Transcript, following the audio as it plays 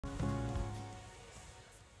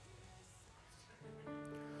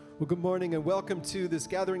Well, good morning and welcome to this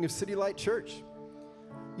gathering of Citylight Church.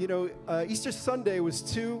 You know, Easter Sunday was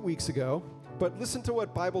 2 weeks ago, but listen to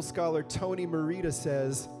what Bible scholar Tony Merida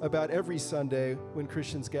says about every Sunday when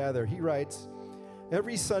Christians gather. He writes,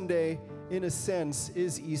 "Every Sunday, in a sense,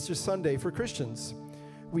 is Easter Sunday for Christians.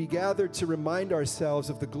 We gather to remind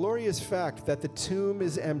ourselves of the glorious fact that the tomb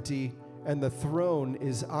is empty and the throne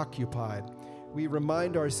is occupied. We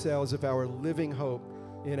remind ourselves of our living hope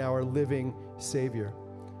in our living Savior."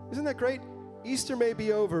 Isn't that great? Easter may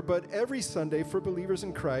be over, but every Sunday for believers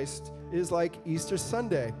in Christ is like Easter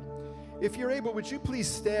Sunday. If you're able, would you please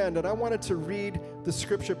stand? And I wanted to read the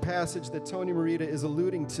scripture passage that Tony Merida is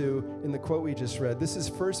alluding to in the quote we just read. This is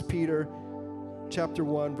 1 Peter chapter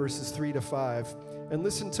 1, verses 3 to 5. And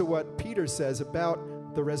listen to what Peter says about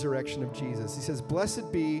the resurrection of Jesus. He says,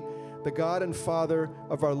 "Blessed be the God and Father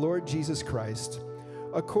of our Lord Jesus Christ.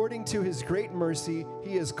 According to his great mercy,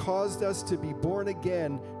 he has caused us to be born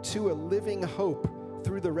again to a living hope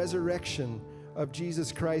through the resurrection of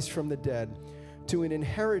Jesus Christ from the dead, to an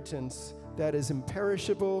inheritance that is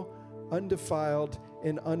imperishable, undefiled,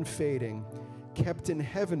 and unfading, kept in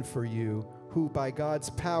heaven for you, who by God's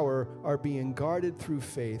power are being guarded through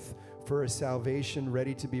faith for a salvation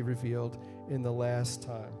ready to be revealed in the last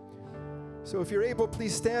time." So if you're able,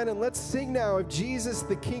 please stand and let's sing now of Jesus,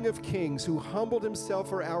 the King of Kings, who humbled himself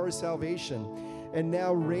for our salvation and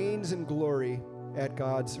now reigns in glory at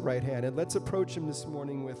God's right hand. And let's approach him this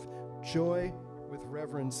morning with joy, with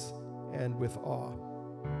reverence, and with awe.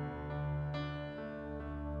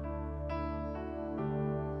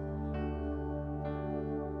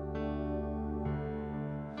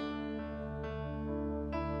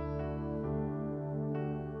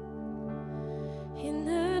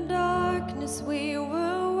 We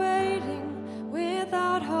were waiting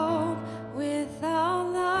without hope,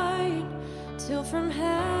 without light, till from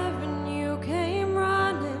heaven you came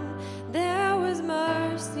running. There was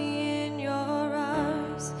mercy in your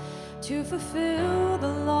eyes to fulfill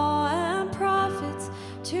the law and prophets.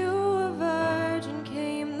 To a virgin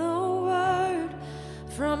came the word,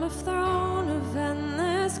 from a throne of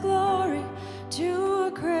endless glory to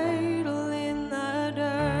a cradle in the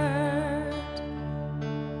dirt.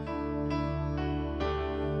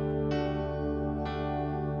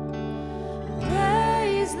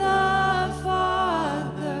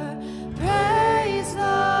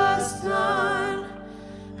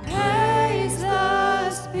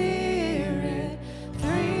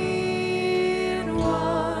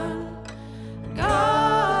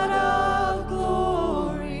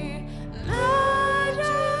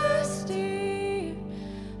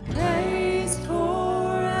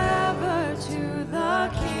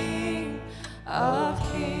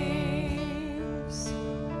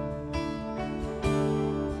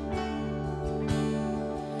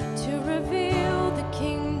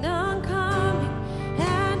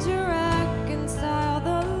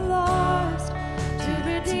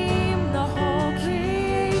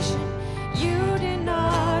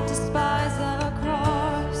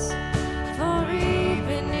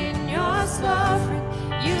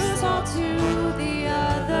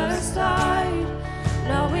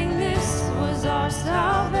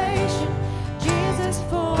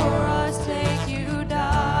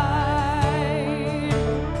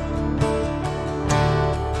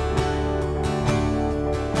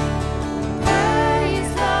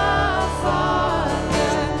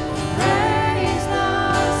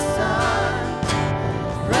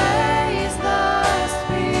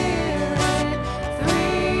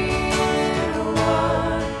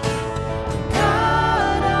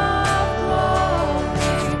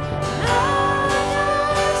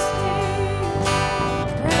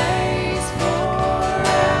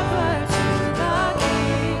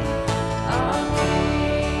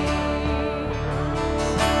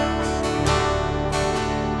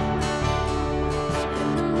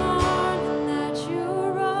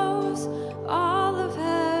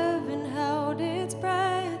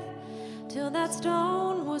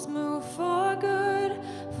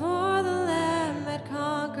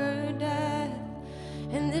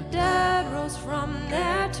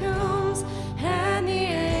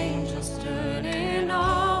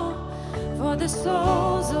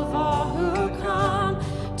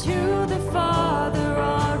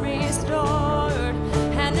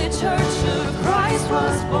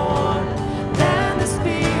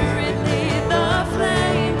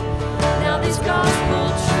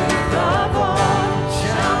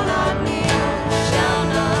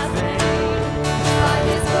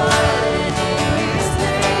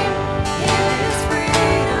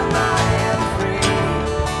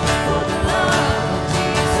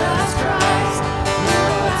 Jesus Christ,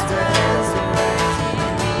 who has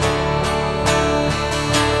resurrected me.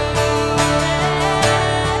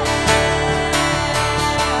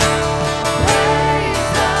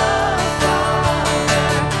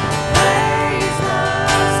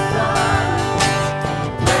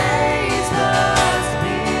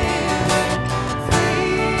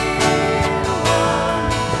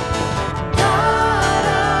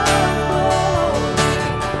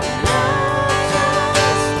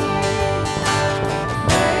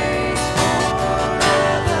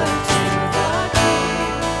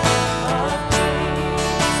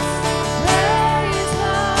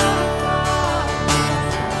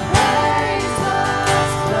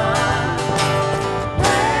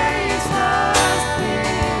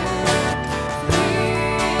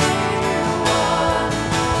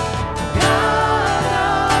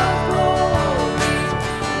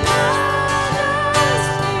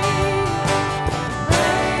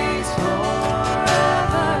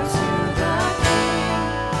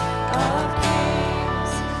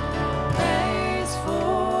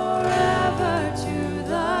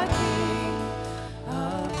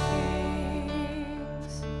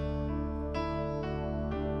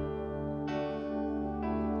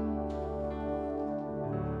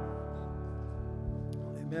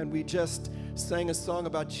 Amen. We just sang a song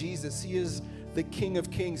about Jesus. He is the King of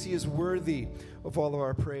Kings. He is worthy of all of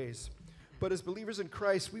our praise. But as believers in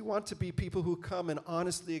Christ, we want to be people who come and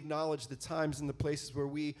honestly acknowledge the times and the places where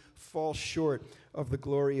we fall short of the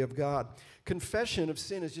glory of God. Confession of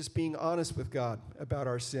sin is just being honest with God about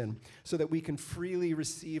our sin so that we can freely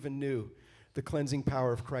receive anew the cleansing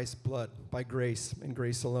power of Christ's blood by grace and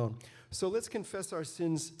grace alone. So let's confess our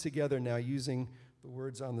sins together now using the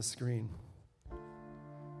words on the screen.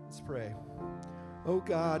 Let's pray. Oh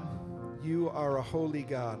God, you are a holy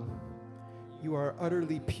God. You are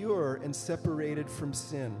utterly pure and separated from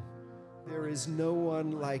sin. There is no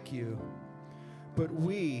one like you. But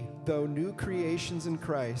we, though new creations in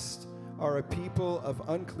Christ, are a people of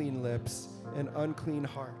unclean lips and unclean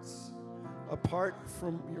hearts. Apart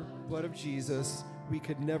from your blood of Jesus, we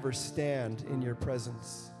could never stand in your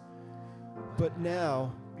presence. But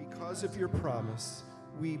now, because of your promise,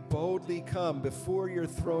 we boldly come before your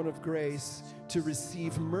throne of grace to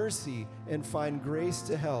receive mercy and find grace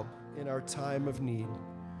to help in our time of need.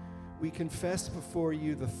 We confess before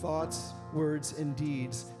you the thoughts, words, and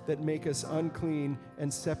deeds that make us unclean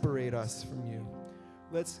and separate us from you.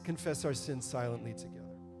 Let's confess our sins silently together.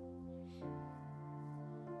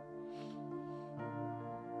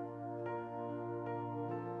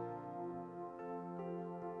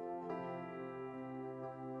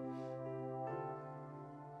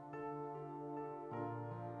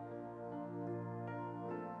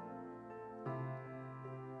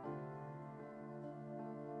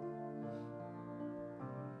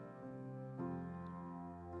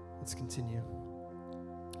 Let's continue.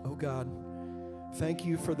 Oh God, thank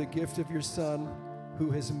you for the gift of your Son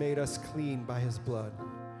who has made us clean by his blood.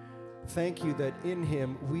 Thank you that in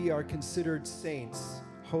him we are considered saints,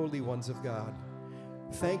 holy ones of God.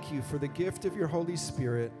 Thank you for the gift of your Holy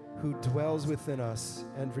Spirit who dwells within us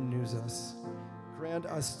and renews us. Grant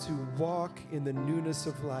us to walk in the newness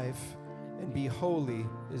of life and be holy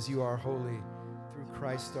as you are holy through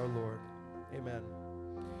Christ our Lord. Amen.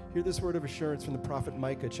 Hear this word of assurance from the prophet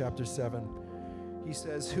Micah, chapter 7. He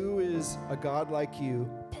says, "Who is a God like you,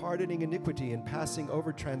 pardoning iniquity and passing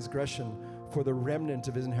over transgression for the remnant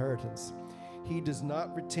of his inheritance? He does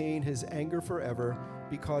not retain his anger forever,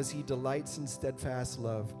 because he delights in steadfast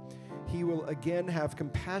love. He will again have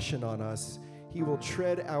compassion on us. He will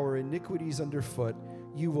tread our iniquities underfoot.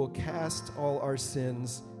 You will cast all our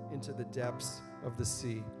sins into the depths of the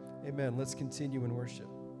sea." Amen. Let's continue in worship.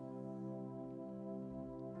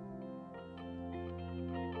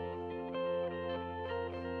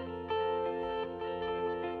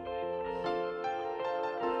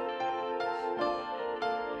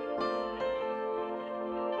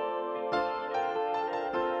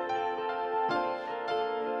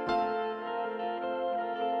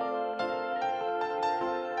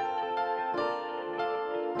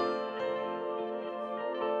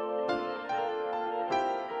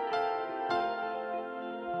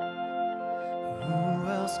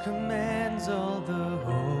 Commands all the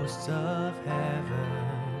hosts of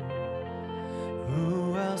heaven.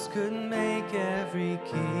 Who else could make every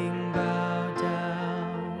king bow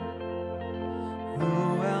down?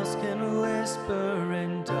 Who else can whisper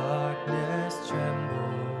and darkness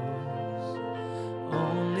trembles?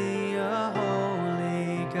 Only a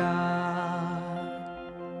holy God.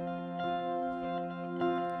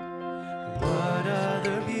 What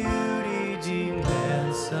other beauty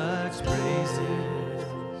demands such praises?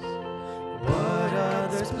 What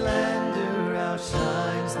other splendor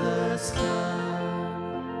outshines the sun?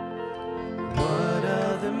 What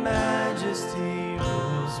other majesty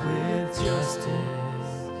rules with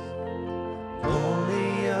justice?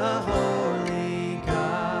 Only a holy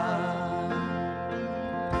God.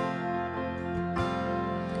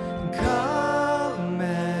 Come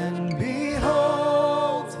and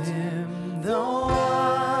behold him, the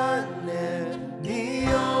one and the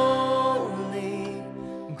only.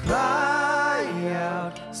 Cry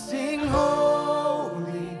out, sing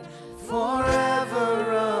holy,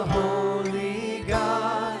 forever a holy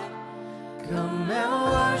God. Come and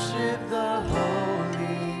worship the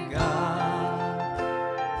holy God.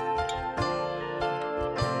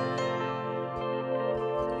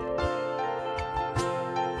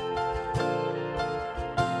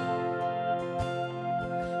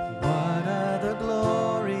 What other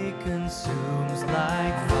glory consumes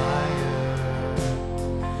like fire?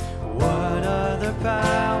 What other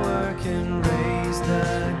power can raise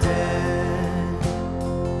the dead?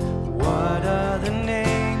 What other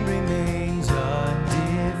name remains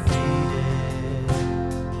undefeated?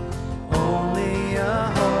 Only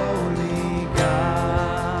a holy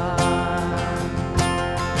God.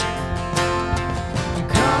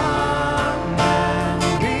 Come and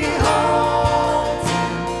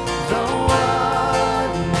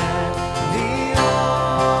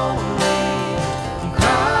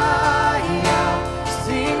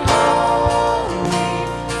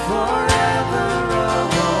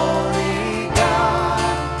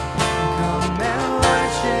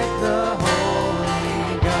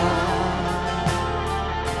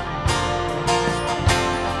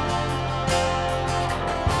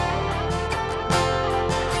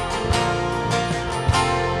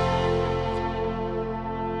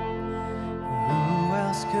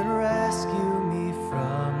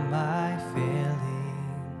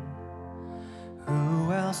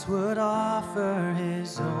else would offer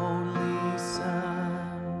his only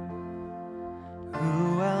Son?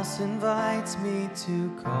 Who else invites me to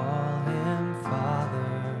call him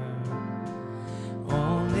Father?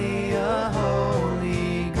 Only a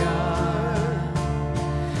holy God.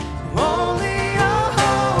 Only a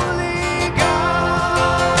holy God.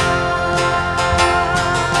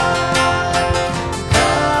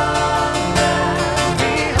 Come and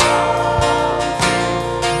behold him,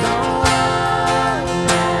 the one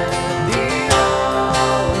and the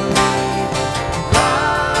only.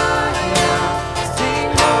 Cry out,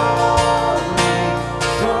 sing holy,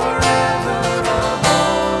 forever a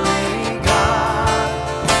holy God.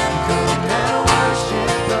 Come and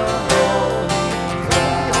worship the holy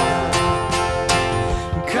God.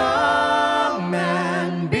 Come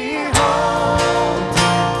and behold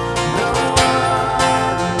him, the one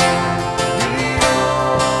and the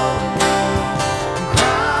only.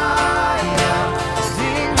 Cry out,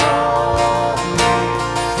 sing holy,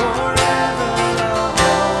 forever a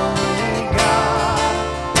holy God.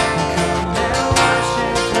 Come and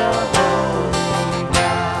worship the holy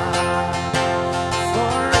God.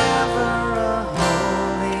 Forever a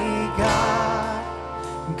holy God.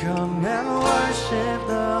 Come and worship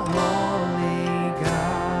the holy God.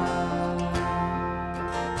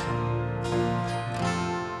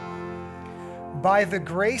 By the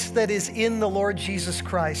grace that is in the Lord Jesus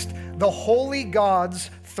Christ, the holy God's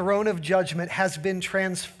throne of judgment has been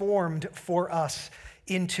transformed for us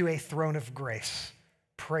into a throne of grace.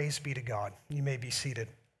 Praise be to God. You may be seated.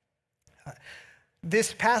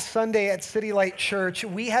 This past Sunday at Citylight Church,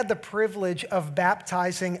 we had the privilege of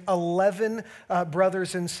baptizing 11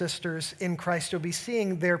 brothers and sisters in Christ. You'll be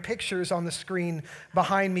seeing their pictures on the screen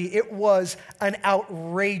behind me. It was an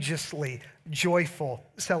outrageously joyful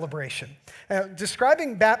celebration.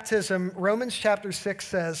 Describing baptism, Romans chapter 6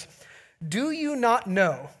 says, "Do you not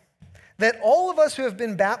know that all of us who have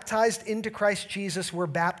been baptized into Christ Jesus were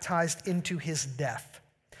baptized into his death?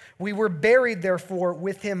 We were buried, therefore,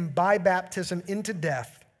 with him by baptism into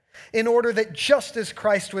death, in order that just as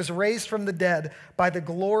Christ was raised from the dead by the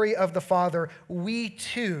glory of the Father, we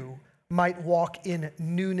too might walk in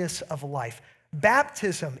newness of life."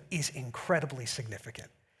 Baptism is incredibly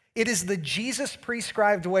significant. It is the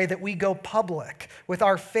Jesus-prescribed way that we go public with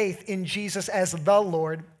our faith in Jesus as the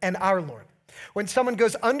Lord and our Lord. When someone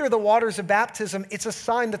goes under the waters of baptism, it's a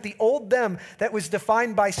sign that the old them that was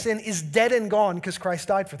defined by sin is dead and gone because Christ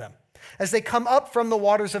died for them. As they come up from the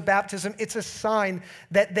waters of baptism, it's a sign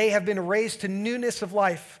that they have been raised to newness of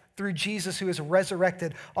life through Jesus who is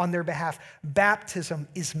resurrected on their behalf. Baptism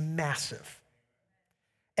is massive.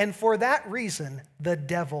 And for that reason, the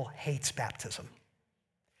devil hates baptism.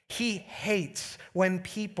 He hates when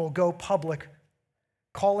people go public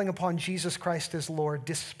calling upon Jesus Christ as Lord,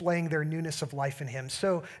 displaying their newness of life in him.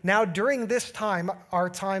 So now during this time, our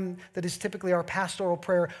time that is typically our pastoral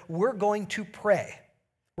prayer, we're going to pray.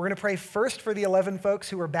 We're going to pray first for the 11 folks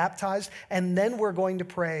who were baptized, and then we're going to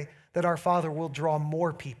pray that our Father will draw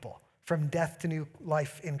more people from death to new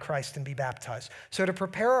life in Christ and be baptized. So to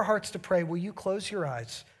prepare our hearts to pray, will you close your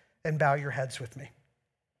eyes and bow your heads with me?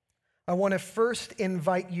 I want to first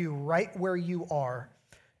invite you right where you are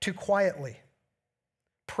to quietly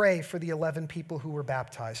pray for the 11 people who were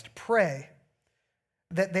baptized. Pray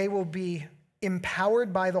that they will be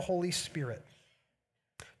empowered by the Holy Spirit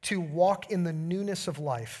to walk in the newness of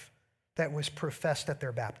life that was professed at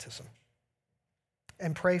their baptism.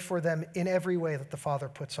 And pray for them in every way that the Father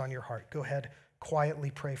puts on your heart. Go ahead, quietly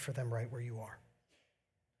pray for them right where you are.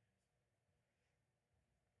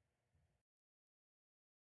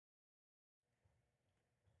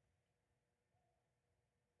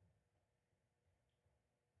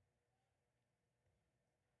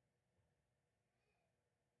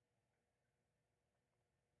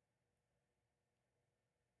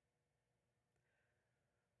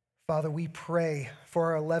 Father, we pray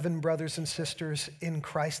for our 11 brothers and sisters in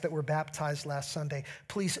Christ that were baptized last Sunday.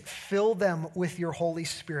 Please fill them with your Holy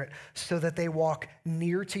Spirit so that they walk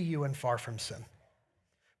near to you and far from sin.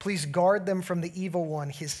 Please guard them from the evil one,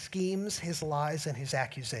 his schemes, his lies, and his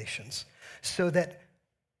accusations, so that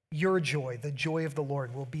your joy, the joy of the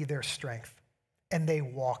Lord, will be their strength, and they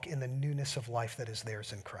walk in the newness of life that is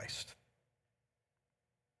theirs in Christ.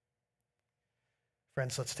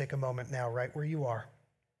 Friends, let's take a moment now, right where you are,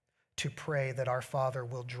 to pray that our Father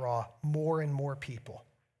will draw more and more people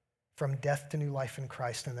from death to new life in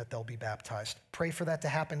Christ and that they'll be baptized. Pray for that to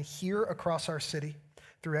happen here across our city,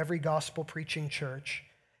 through every gospel preaching church,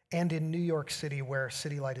 and in New York City where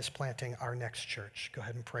Citylight is planting our next church. Go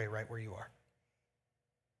ahead and pray right where you are.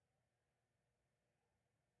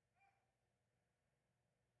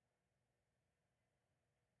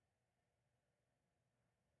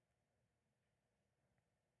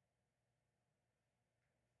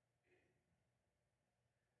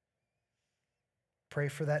 Pray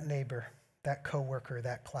for that neighbor, that coworker,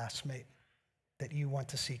 that classmate that you want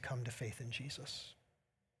to see come to faith in Jesus.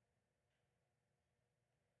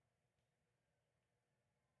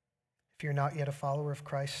 If you're not yet a follower of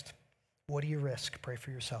Christ, what do you risk? Pray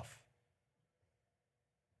for yourself.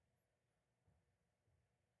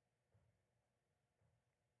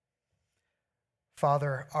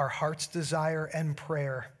 Father, our heart's desire and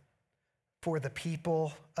prayer for the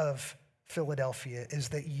people of Philadelphia is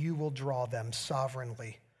that you will draw them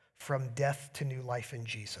sovereignly from death to new life in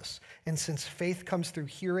Jesus. And since faith comes through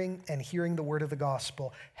hearing and hearing the word of the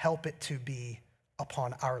gospel, help it to be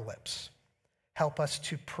upon our lips. Help us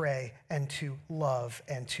to pray and to love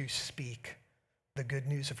and to speak the good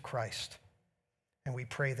news of Christ. And we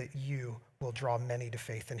pray that you will draw many to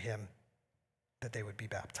faith in him, that they would be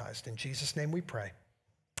baptized. In Jesus' name we pray.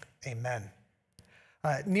 Amen.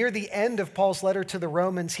 Near the end of Paul's letter to the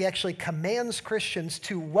Romans, he actually commands Christians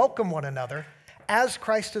to welcome one another as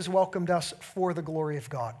Christ has welcomed us for the glory of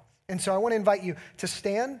God. And so I want to invite you to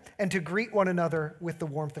stand and to greet one another with the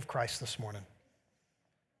warmth of Christ this morning.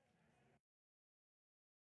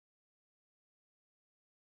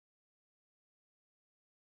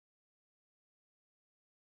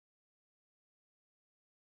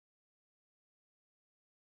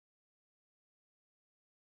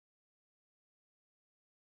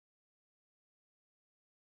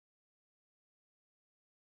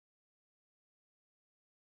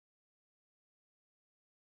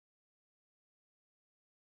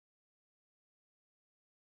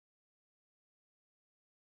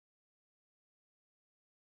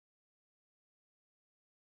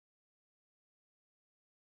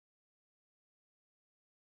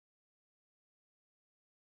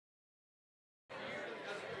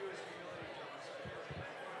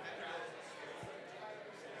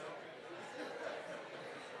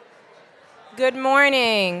 Good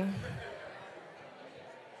morning.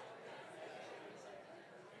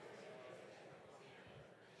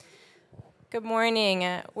 Good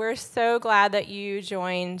morning. We're so glad that you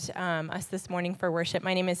joined us this morning for worship.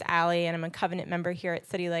 My name is Allie, and I'm a covenant member here at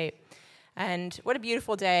Citylight. And what a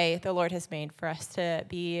beautiful day the Lord has made for us to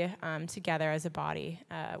be together as a body,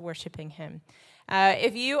 worshiping him.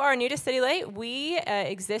 If you are new to Citylight, we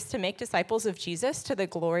exist to make disciples of Jesus to the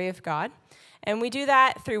glory of God. And we do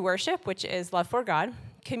that through worship, which is love for God,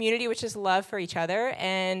 community, which is love for each other,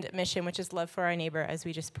 and mission, which is love for our neighbor, as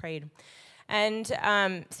we just prayed. And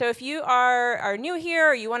so if you are new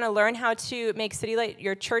here or you want to learn how to make Citylight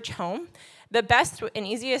your church home, the best and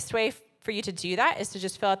easiest way for you to do that is to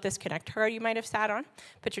just fill out this connect card you might have sat on,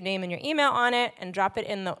 put your name and your email on it, and drop it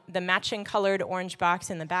in the matching colored orange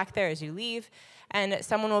box in the back there as you leave. And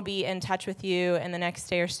someone will be in touch with you in the next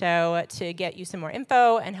day or so to get you some more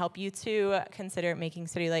info and help you to consider making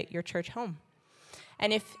Citylight your church home.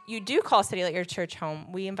 And if you do call Citylight your church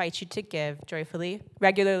home, we invite you to give joyfully,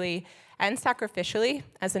 regularly, and sacrificially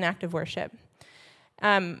as an act of worship.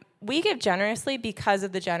 We give generously because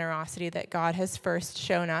of the generosity that God has first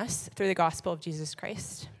shown us through the gospel of Jesus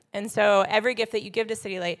Christ. And so every gift that you give to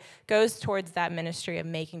Citylight goes towards that ministry of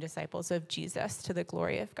making disciples of Jesus to the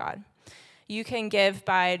glory of God. You can give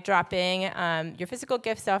by dropping your physical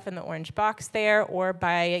gift stuff in the orange box there, or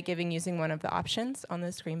by giving using one of the options on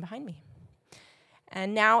the screen behind me.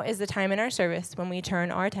 And now is the time in our service when we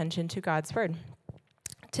turn our attention to God's word.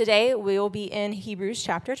 Today, we will be in Hebrews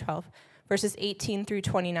chapter 12, verses 18 through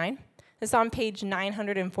 29. This is on page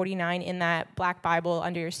 949 in that black Bible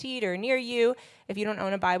under your seat or near you. If you don't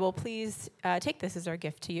own a Bible, please take this as our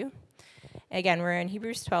gift to you. Again, we're in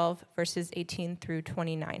Hebrews 12, verses 18 through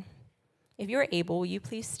 29. If you are able, will you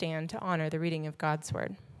please stand to honor the reading of God's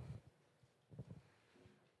word?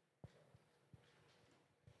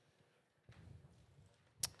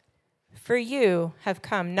 For you have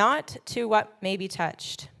come not to what may be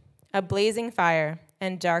touched, a blazing fire,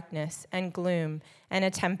 and darkness, and gloom, and a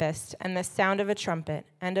tempest, and the sound of a trumpet,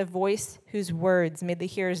 and a voice whose words made the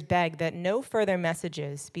hearers beg that no further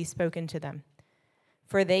messages be spoken to them.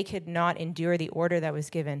 For they could not endure the order that was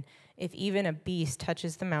given. If even a beast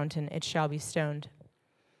touches the mountain, it shall be stoned.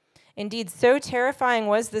 Indeed, so terrifying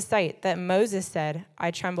was the sight that Moses said, I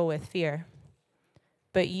tremble with fear.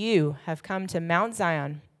 But you have come to Mount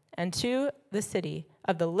Zion, and to the city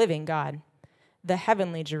of the living God, the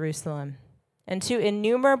heavenly Jerusalem, and to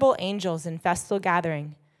innumerable angels in festal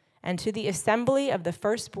gathering, and to the assembly of the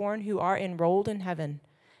firstborn who are enrolled in heaven,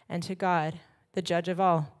 and to God, the judge of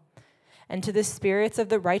all, and to the spirits of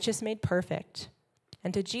the righteous made perfect,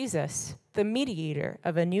 and to Jesus, the mediator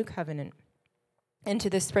of a new covenant, and to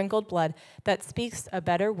the sprinkled blood that speaks a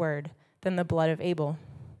better word than the blood of Abel.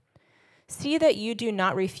 See that you do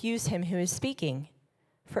not refuse him who is speaking.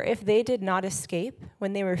 For if they did not escape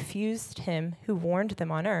when they refused him who warned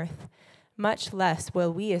them on earth, much less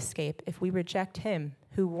will we escape if we reject him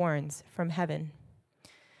who warns from heaven.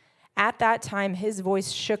 At that time his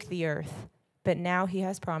voice shook the earth, but now he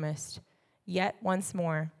has promised, yet once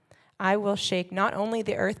more, I will shake not only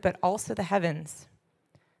the earth but also the heavens.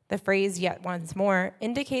 The phrase yet once more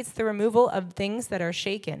indicates the removal of things that are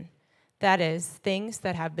shaken, that is, things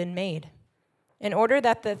that have been made, in order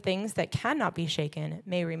that the things that cannot be shaken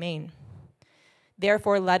may remain.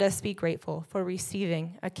 Therefore, let us be grateful for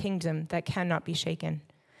receiving a kingdom that cannot be shaken,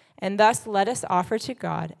 and thus let us offer to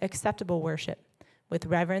God acceptable worship with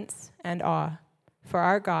reverence and awe, for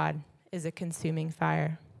our God is a consuming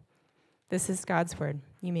fire. This is God's word.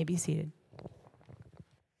 You may be seated.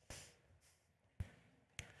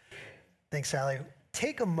 Thanks, Sally.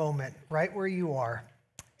 Take a moment right where you are,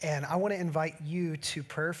 and I want to invite you to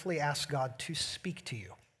prayerfully ask God to speak to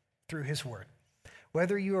you through his word.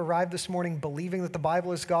 Whether you arrived this morning believing that the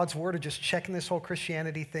Bible is God's word or just checking this whole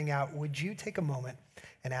Christianity thing out, would you take a moment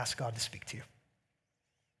and ask God to speak to you?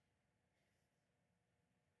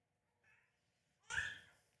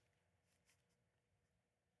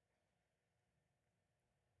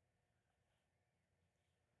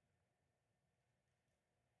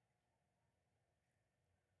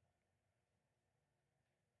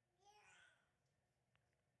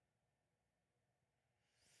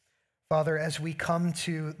 Father, as we come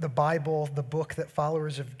to the Bible, the book that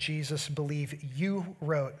followers of Jesus believe you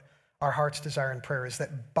wrote, our heart's desire and prayer is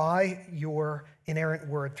that by your inerrant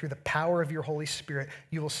word, through the power of your Holy Spirit,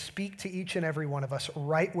 you will speak to each and every one of us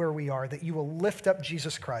right where we are, that you will lift up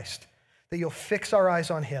Jesus Christ, that you'll fix our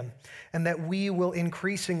eyes on him, and that we will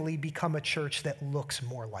increasingly become a church that looks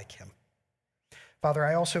more like him. Father,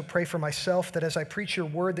 I also pray for myself that as I preach your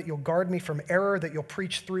word, that you'll guard me from error, that you'll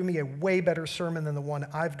preach through me a way better sermon than the one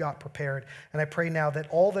I've got prepared. And I pray now that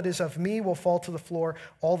all that is of me will fall to the floor,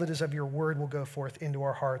 all that is of your word will go forth into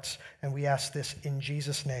our hearts. And we ask this in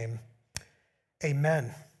Jesus' name.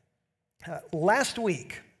 Amen. Last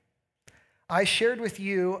week, I shared with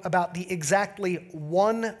you about the exactly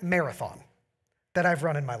one marathon that I've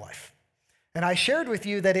run in my life. And I shared with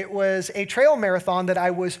you that it was a trail marathon that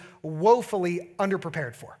I was woefully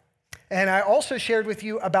underprepared for. And I also shared with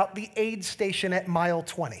you about the aid station at mile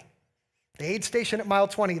 20. The aid station at mile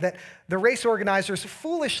 20 that the race organizers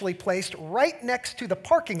foolishly placed right next to the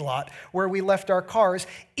parking lot where we left our cars,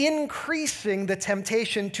 increasing the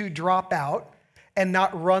temptation to drop out and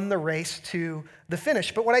not run the race to the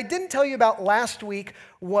finish. But what I didn't tell you about last week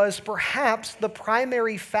was perhaps the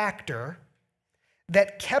primary factor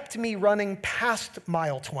that kept me running past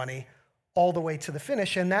mile 20 all the way to the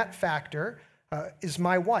finish, and that factor is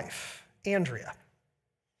my wife, Andrea.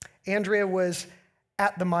 Andrea was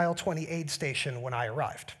at the mile 20 aid station when I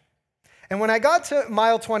arrived. And when I got to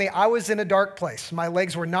mile 20, I was in a dark place. My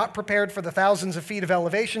legs were not prepared for the thousands of feet of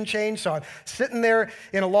elevation change, so I'm sitting there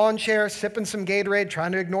in a lawn chair, sipping some Gatorade,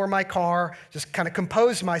 trying to ignore my car, just kind of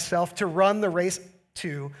compose myself to run the race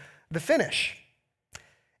to the finish.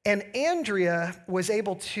 And Andrea was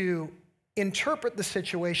able to interpret the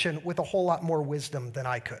situation with a whole lot more wisdom than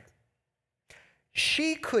I could.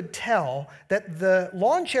 She could tell that the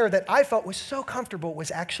lawn chair that I felt was so comfortable was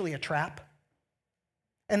actually a trap,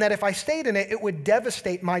 and that if I stayed in it, it would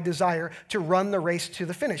devastate my desire to run the race to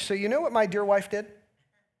the finish. So you know what my dear wife did?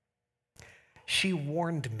 She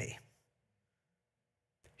warned me.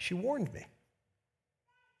 She warned me.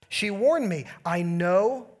 She warned me, I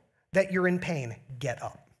know that you're in pain, get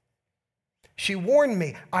up. She warned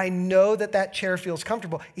me, I know that that chair feels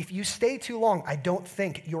comfortable. If you stay too long, I don't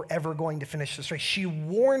think you're ever going to finish this race. She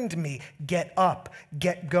warned me, get up,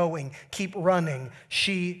 get going, keep running.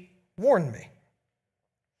 She warned me.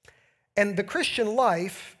 And the Christian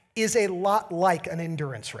life is a lot like an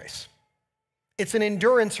endurance race. It's an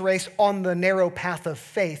endurance race on the narrow path of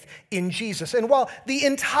faith in Jesus. And while the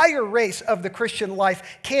entire race of the Christian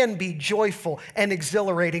life can be joyful and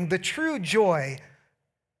exhilarating, the true joy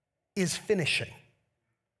is finishing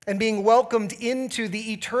and being welcomed into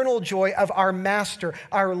the eternal joy of our Master,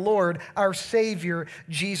 our Lord, our Savior,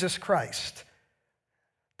 Jesus Christ.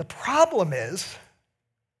 The problem is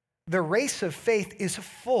the race of faith is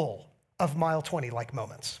full of mile 20-like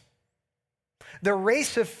moments. The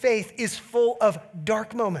race of faith is full of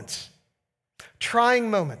dark moments, trying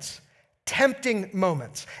moments, tempting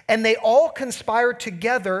moments, and they all conspire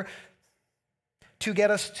together to get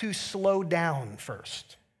us to slow down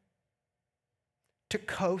first, to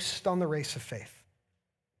coast on the race of faith,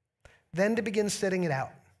 then to begin sitting it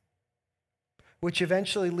out, which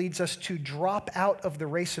eventually leads us to drop out of the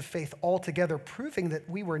race of faith altogether, proving that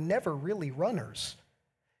we were never really runners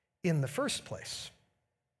in the first place.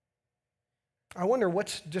 I wonder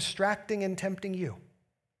what's distracting and tempting you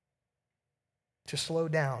to slow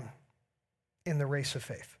down in the race of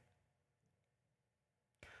faith.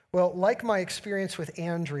 Well, like my experience with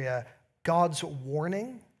Andrea, God's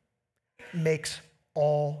warning makes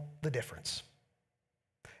all the difference.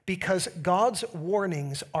 Because God's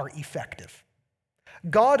warnings are effective.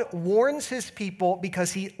 God warns his people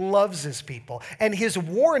because he loves his people. And his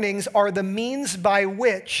warnings are the means by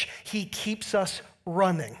which he keeps us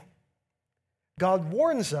running. God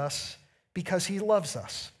warns us because he loves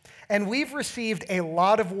us. And we've received a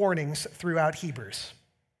lot of warnings throughout Hebrews.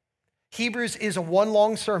 Hebrews is a one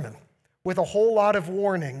long sermon with a whole lot of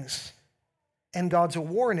warnings. And God's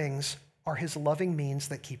warnings are his loving means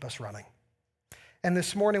that keep us running. And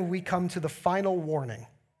this morning we come to the final warning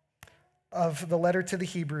of the letter to the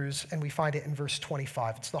Hebrews, and we find it in verse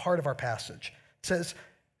 25. It's the heart of our passage. It says,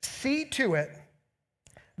 "See to it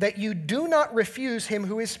that you do not refuse him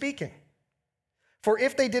who is speaking. For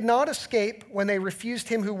if they did not escape when they refused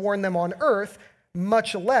him who warned them on earth,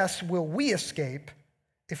 much less will we escape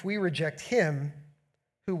if we reject him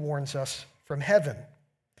who warns us from heaven."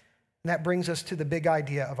 And that brings us to the big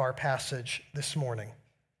idea of our passage this morning.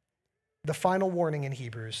 The final warning in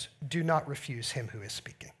Hebrews: do not refuse him who is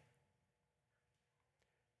speaking.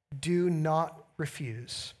 Do not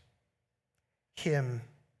refuse him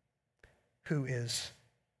who is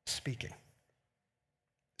speaking.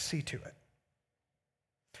 See to it.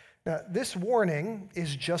 Now, this warning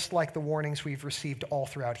is just like the warnings we've received all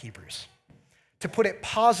throughout Hebrews. To put it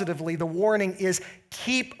positively, the warning is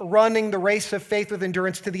keep running the race of faith with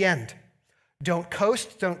endurance to the end. Don't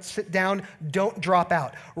coast, don't sit down, don't drop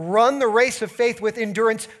out. Run the race of faith with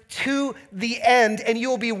endurance to the end, and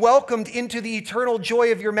you will be welcomed into the eternal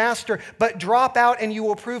joy of your master. But drop out, and you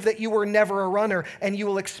will prove that you were never a runner, and you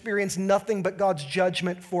will experience nothing but God's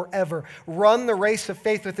judgment forever. Run the race of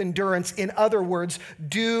faith with endurance. In other words,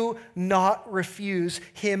 do not refuse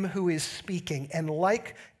him who is speaking. And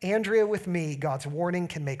like Andrea with me, God's warning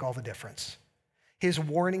can make all the difference. His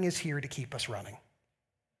warning is here to keep us running.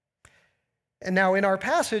 And now in our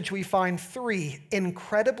passage, we find three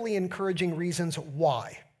incredibly encouraging reasons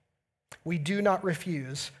why we do not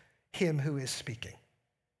refuse him who is speaking.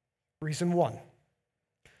 Reason one,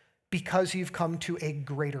 because you've come to a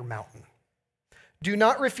greater mountain. Do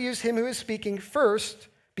not refuse him who is speaking. First,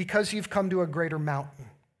 because you've come to a greater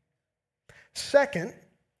mountain. Second,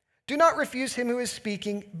 do not refuse him who is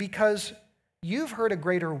speaking because you've heard a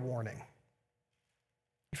greater warning.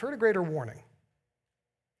 You've heard a greater warning.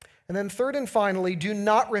 And then third and finally, do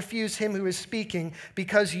not refuse him who is speaking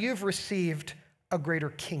because you've received a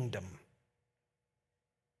greater kingdom.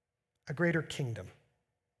 A greater kingdom.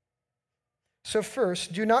 So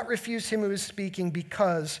first, do not refuse him who is speaking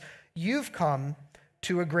because you've come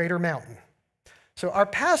to a greater mountain. So our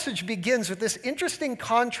passage begins with this interesting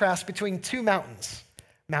contrast between two mountains,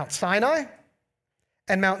 Mount Sinai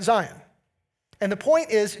and Mount Zion. And the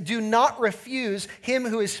point is, do not refuse him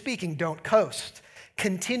who is speaking. Don't coast.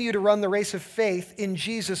 Continue to run the race of faith in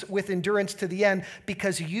Jesus with endurance to the end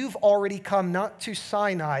because you've already come not to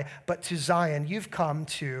Sinai, but to Zion. You've come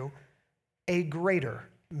to a greater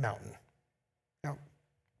mountain. Now,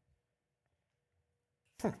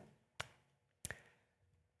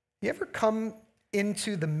 you ever come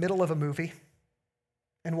into the middle of a movie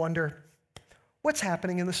and wonder, what's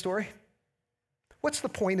happening in the story? What's the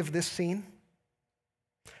point of this scene?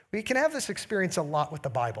 We can have this experience a lot with the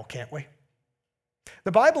Bible, can't we?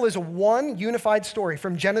 The Bible is one unified story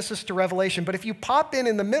from Genesis to Revelation, but if you pop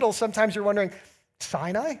in the middle, sometimes you're wondering,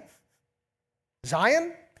 Sinai?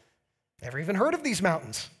 Zion? Never even heard of these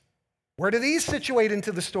mountains. Where do these situate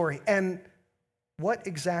into the story? And what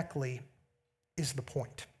exactly is the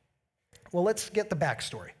point? Well, let's get the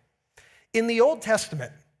backstory. In the Old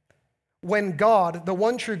Testament, when God, the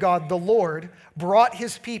one true God, the Lord, brought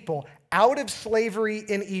his people out of slavery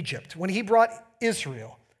in Egypt, when he brought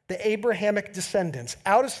Israel, the Abrahamic descendants,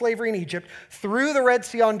 out of slavery in Egypt, through the Red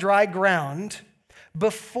Sea on dry ground,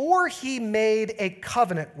 before he made a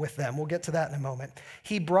covenant with them, we'll get to that in a moment,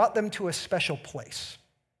 he brought them to a special place.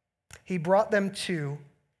 He brought them to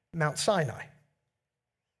Mount Sinai.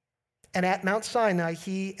 And at Mount Sinai,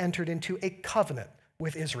 he entered into a covenant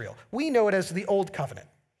with Israel. We know it as the Old Covenant.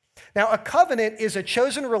 Now, a covenant is a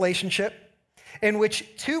chosen relationship in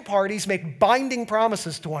which two parties make binding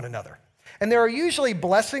promises to one another. And there are usually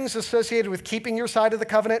blessings associated with keeping your side of the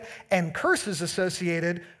covenant and curses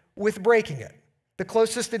associated with breaking it. The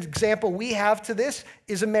closest example we have to this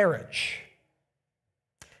is a marriage.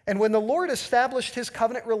 And when the Lord established his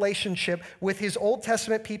covenant relationship with his Old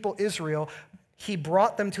Testament people, Israel, he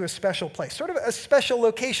brought them to a special place, sort of a special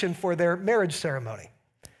location for their marriage ceremony.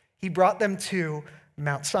 He brought them to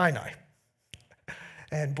Mount Sinai.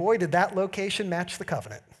 And boy, did that location match the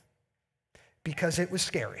covenant, because it was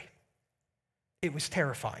scary. It was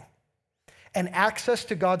terrifying. And access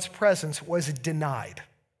to God's presence was denied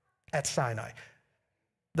at Sinai.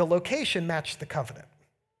 The location matched the covenant.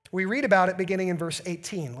 We read about it beginning in verse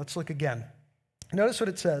 18. Let's look again. Notice what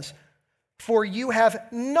it says. For you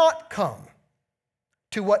have not come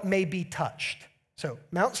to what may be touched. So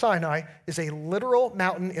Mount Sinai is a literal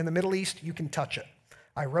mountain in the Middle East. You can touch it.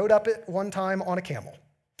 I rode up it one time on a camel.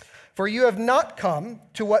 For you have not come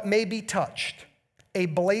to what may be touched, a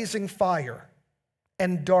blazing fire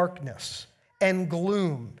and darkness and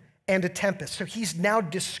gloom and a tempest. So he's now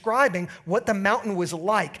describing what the mountain was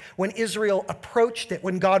like when Israel approached it,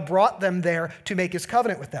 when God brought them there to make his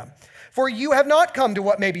covenant with them. For you have not come to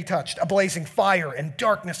what may be touched, a blazing fire and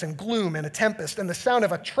darkness and gloom and a tempest and the sound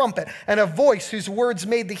of a trumpet and a voice whose words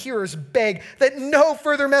made the hearers beg that no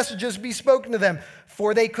further messages be spoken to them,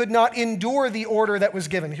 for they could not endure the order that was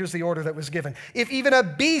given. Here's the order that was given. If even a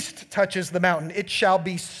beast touches the mountain, it shall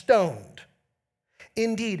be stoned.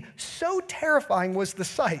 Indeed, so terrifying was the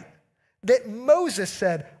sight that Moses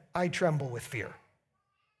said, I tremble with fear.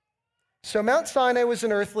 So Mount Sinai was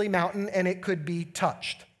an earthly mountain and it could be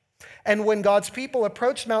touched. And when God's people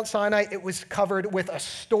approached Mount Sinai, it was covered with a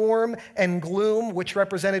storm and gloom, which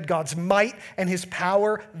represented God's might and his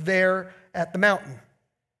power there at the mountain.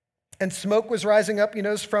 And smoke was rising up,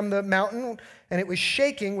 from the mountain, and it was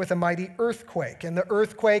shaking with a mighty earthquake. And the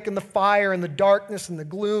earthquake and the fire and the darkness and the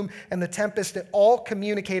gloom and the tempest, it all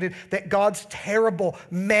communicated that God's terrible,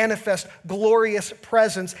 manifest, glorious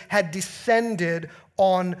presence had descended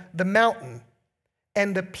on the mountain.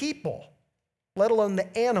 And the people, let alone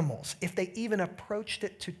the animals, if they even approached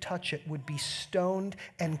it to touch it, would be stoned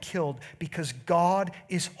and killed, because God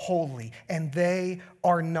is holy and they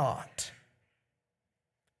are not.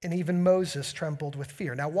 And even Moses trembled with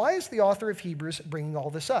fear. Now, why is the author of Hebrews bringing all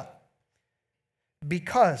this up?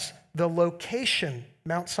 Because the location,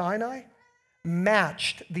 Mount Sinai,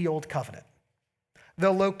 matched the Old Covenant. The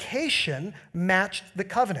location matched the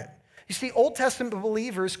covenant. You see, Old Testament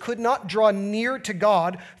believers could not draw near to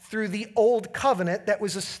God through the Old Covenant that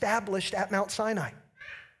was established at Mount Sinai.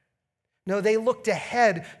 No, they looked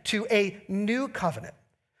ahead to a new covenant.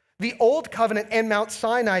 The Old Covenant and Mount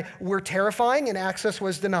Sinai were terrifying and access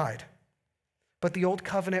was denied. But the Old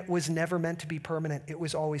Covenant was never meant to be permanent. It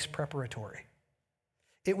was always preparatory.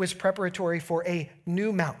 It was preparatory for a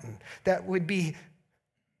new mountain that would be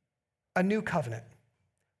a new covenant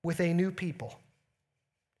with a new people.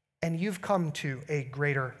 And you've come to a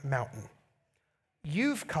greater mountain.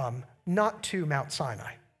 You've come not to Mount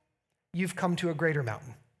Sinai. You've come to a greater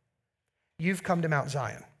mountain. You've come to Mount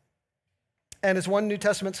Zion. And as one New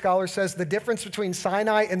Testament scholar says, the difference between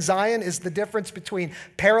Sinai and Zion is the difference between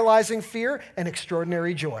paralyzing fear and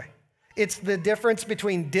extraordinary joy. It's the difference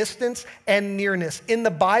between distance and nearness. In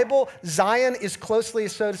the Bible, Zion is closely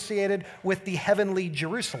associated with the heavenly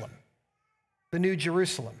Jerusalem, the New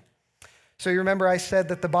Jerusalem. So you remember I said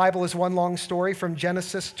that the Bible is one long story from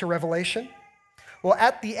Genesis to Revelation? Well,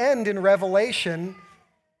 at the end in Revelation,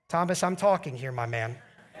 Thomas, I'm talking here, my man.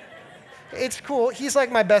 It's cool. He's like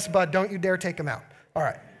my best bud. Don't you dare take him out. All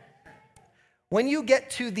right. When you get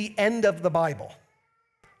to the end of the Bible,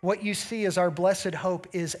 what you see as our blessed hope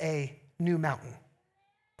is a new mountain,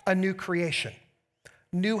 a new creation,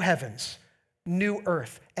 new heavens, new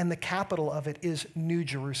earth, and the capital of it is New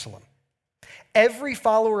Jerusalem. Every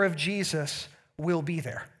follower of Jesus will be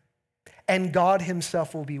there, and God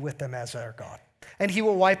himself will be with them as our God, and he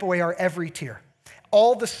will wipe away our every tear.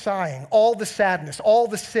 All the sighing, all the sadness, all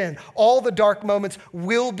the sin, all the dark moments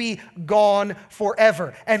will be gone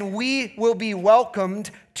forever. And we will be welcomed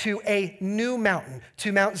to a new mountain,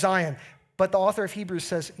 to Mount Zion. But the author of Hebrews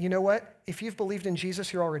says, you know what? If you've believed in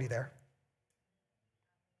Jesus, you're already there.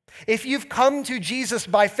 If you've come to Jesus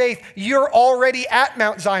by faith, you're already at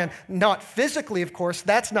Mount Zion. Not physically, of course,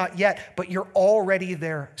 that's not yet, but you're already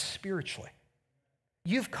there spiritually.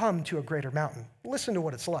 You've come to a greater mountain. Listen to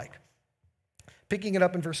what it's like. Picking it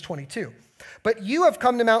up in verse 22. But you have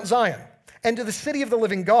come to Mount Zion and to the city of the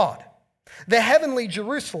living God, the heavenly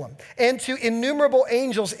Jerusalem, and to innumerable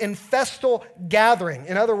angels in festal gathering.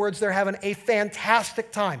 In other words, they're having a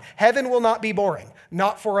fantastic time. Heaven will not be boring,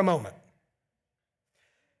 not for a moment.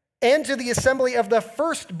 And to the assembly of the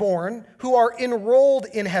firstborn who are enrolled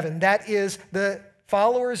in heaven. That is, the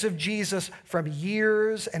followers of Jesus from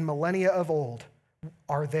years and millennia of old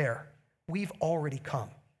are there. We've already come.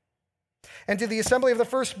 And to the assembly of the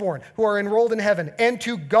firstborn who are enrolled in heaven, and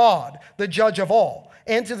to God, the judge of all,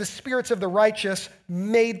 and to the spirits of the righteous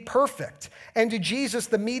made perfect, and to Jesus,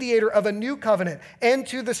 the mediator of a new covenant, and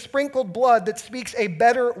to the sprinkled blood that speaks a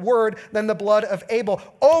better word than the blood of Abel.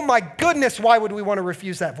 Oh my goodness, why would we want to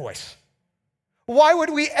refuse that voice? Why would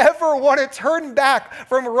we ever want to turn back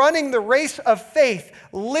from running the race of faith,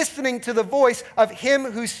 listening to the voice of him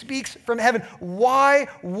who speaks from heaven? Why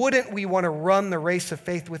wouldn't we want to run the race of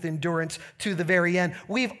faith with endurance to the very end?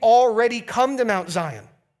 We've already come to Mount Zion.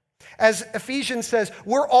 As Ephesians says,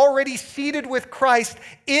 we're already seated with Christ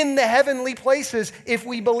in the heavenly places if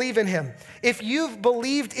we believe in him. If you've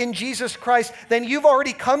believed in Jesus Christ, then you've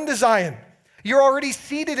already come to Zion. You're already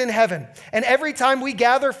seated in heaven. And every time we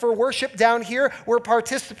gather for worship down here, we're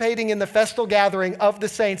participating in the festal gathering of the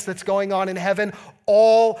saints that's going on in heaven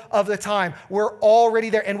all of the time. We're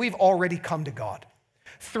already there, and we've already come to God.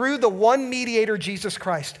 Through the one mediator, Jesus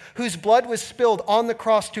Christ, whose blood was spilled on the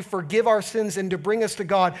cross to forgive our sins and to bring us to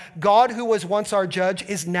God, God, who was once our judge,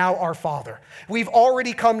 is now our Father. We've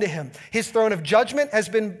already come to him. His throne of judgment has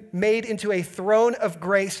been made into a throne of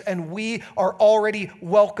grace, and we are already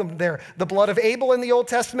welcomed there. The blood of Abel in the Old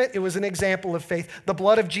Testament, it was an example of faith. The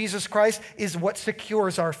blood of Jesus Christ is what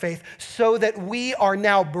secures our faith, so that we are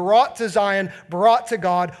now brought to Zion, brought to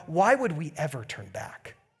God. Why would we ever turn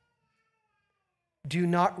back? Do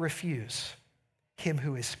not refuse him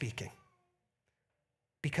who is speaking,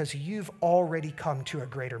 because you've already come to a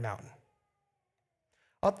greater mountain.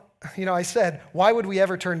 I said, why would we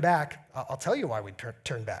ever turn back? I'll tell you why we'd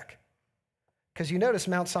turn back. Because you notice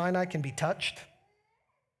Mount Sinai can be touched.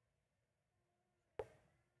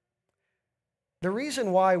 The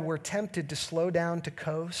reason why we're tempted to slow down, to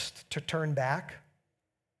coast, to turn back,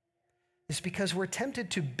 is because we're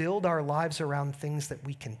tempted to build our lives around things that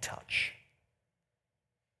we can touch.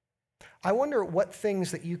 I wonder what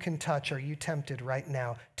things that you can touch are you tempted right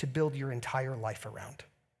now to build your entire life around?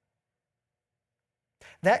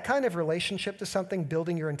 That kind of relationship to something,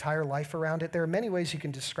 building your entire life around it, there are many ways you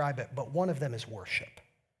can describe it, but one of them is worship.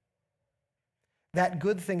 That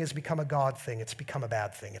good thing has become a God thing. It's become a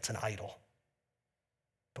bad thing. It's an idol.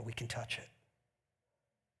 But we can touch it.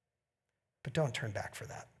 But don't turn back for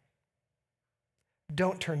that.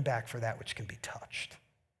 Don't turn back for that which can be touched.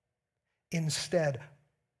 Instead,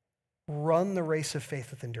 run the race of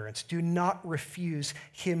faith with endurance. Do not refuse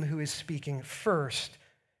him who is speaking first,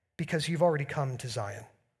 because you've already come to Zion.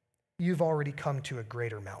 You've already come to a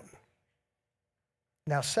greater mountain.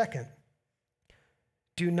 Now, second,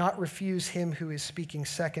 do not refuse him who is speaking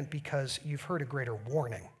second, because you've heard a greater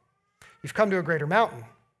warning. You've come to a greater mountain,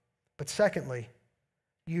 but secondly,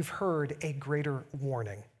 you've heard a greater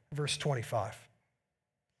warning. Verse 25.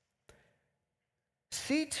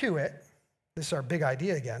 See to it, this is our big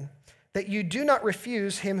idea again, that you do not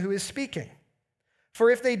refuse him who is speaking.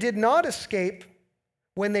 For if they did not escape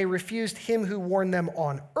when they refused him who warned them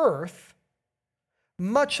on earth,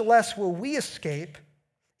 much less will we escape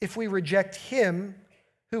if we reject him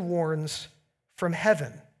who warns from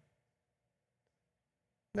heaven.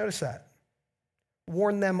 Notice that.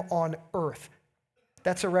 Warn them on earth.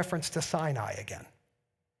 That's a reference to Sinai again.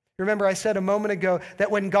 Remember, I said a moment ago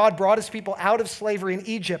that when God brought his people out of slavery in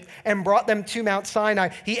Egypt and brought them to Mount Sinai,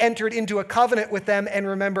 he entered into a covenant with them. And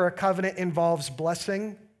remember, a covenant involves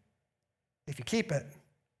blessing if you keep it,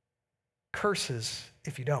 curses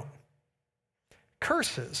if you don't.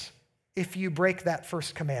 Curses if you break that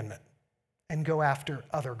first commandment and go after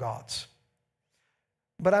other gods.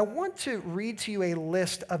 But I want to read to you a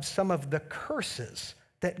list of some of the curses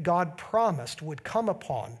that God promised would come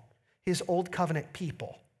upon his old covenant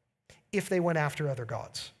people if they went after other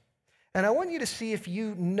gods. And I want you to see if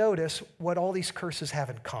you notice what all these curses have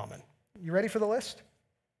in common. You ready for the list?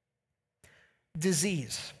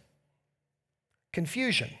 Disease,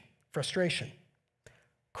 confusion, frustration,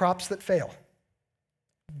 crops that fail,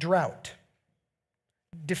 drought,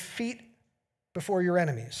 defeat before your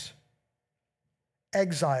enemies,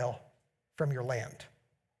 exile from your land.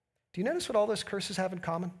 Do you notice what all those curses have in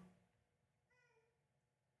common?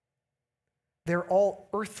 They're all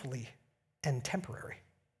earthly and temporary.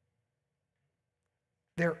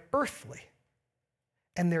 They're earthly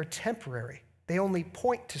and they're temporary. They only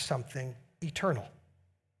point to something eternal.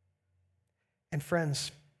 And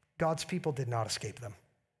friends, God's people did not escape them.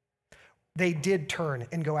 They did turn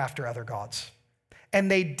and go after other gods. And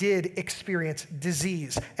they did experience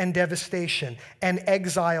disease and devastation and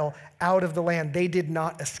exile out of the land. They did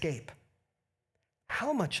not escape.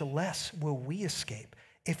 How much less will we escape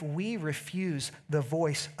if we refuse the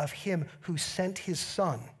voice of him who sent his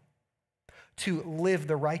son to live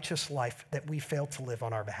the righteous life that we failed to live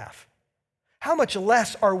on our behalf? how much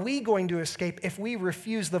less are we going to escape if we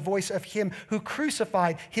refuse the voice of him who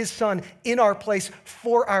crucified his son in our place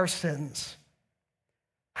for our sins?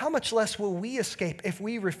 How much less will we escape if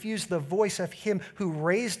we refuse the voice of him who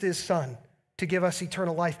raised his son to give us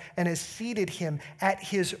eternal life and has seated him at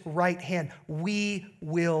his right hand? We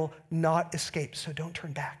will not escape, so don't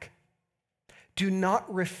turn back. Do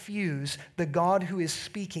not refuse the God who is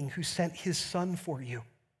speaking, who sent his son for you.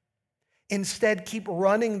 Instead, keep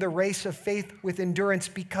running the race of faith with endurance,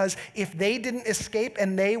 because if they didn't escape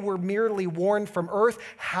and they were merely warned from earth,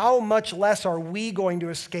 how much less are we going to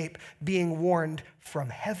escape being warned from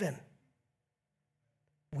heaven?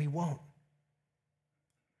 We won't.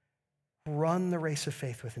 Run the race of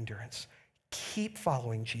faith with endurance. Keep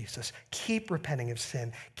following Jesus. Keep repenting of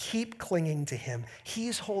sin. Keep clinging to him.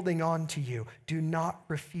 He's holding on to you. Do not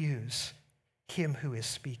refuse him who is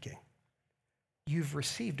speaking. You've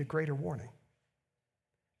received a greater warning.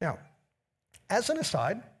 Now, as an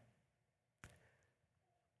aside,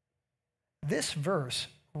 this verse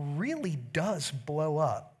really does blow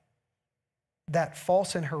up that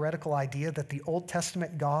false and heretical idea that the Old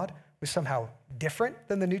Testament God was somehow different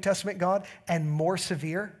than the New Testament God and more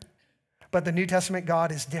severe, but the New Testament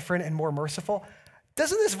God is different and more merciful.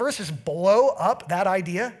 Doesn't this verse just blow up that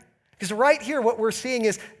idea? Because right here, what we're seeing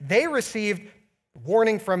is they received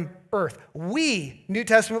warning from earth. We, New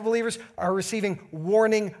Testament believers, are receiving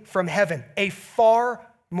warning from heaven, a far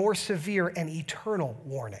more severe and eternal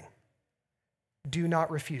warning. Do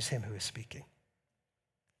not refuse him who is speaking.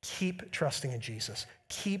 Keep trusting in Jesus.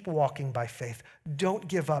 Keep walking by faith. Don't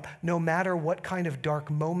give up, no matter what kind of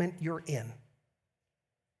dark moment you're in.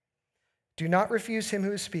 Do not refuse him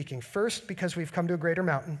who is speaking. First, because we've come to a greater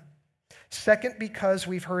mountain. Second, because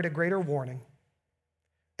we've heard a greater warning.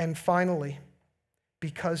 And finally,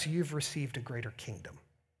 because you've received a greater kingdom.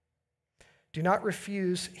 Do not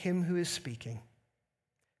refuse him who is speaking,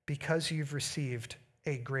 because you've received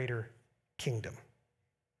a greater kingdom.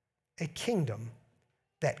 A kingdom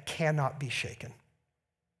that cannot be shaken.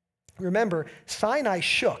 Remember, Sinai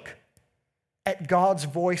shook at God's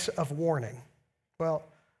voice of warning. Well,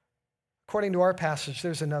 according to our passage,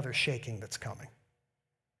 there's another shaking that's coming.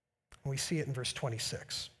 We see it in verse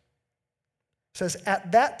 26. It says,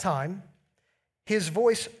 at that time, his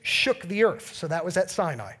voice shook the earth. So that was at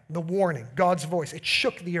Sinai, the warning, God's voice. It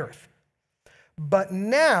shook the earth. But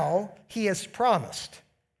now he has promised,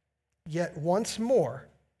 yet once more,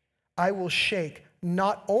 I will shake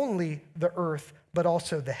not only the earth, but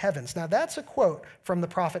also the heavens. Now that's a quote from the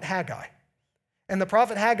prophet Haggai. And the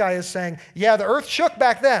prophet Haggai is saying, yeah, the earth shook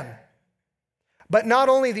back then. But not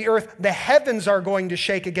only the earth, the heavens are going to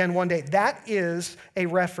shake again one day. That is a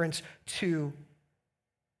reference to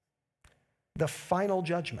the final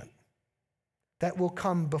judgment that will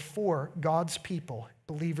come before God's people,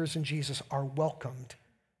 believers in Jesus, are welcomed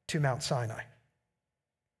to Mount Sinai.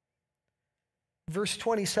 Verse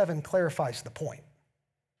 27 clarifies the point.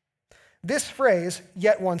 This phrase,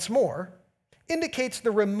 yet once more, indicates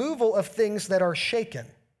the removal of things that are shaken.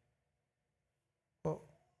 Well,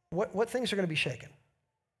 what things are going to be shaken?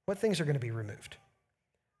 What things are going to be removed?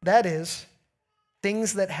 That is,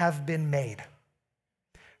 things that have been made.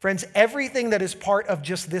 Friends, everything that is part of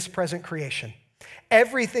just this present creation,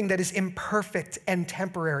 everything that is imperfect and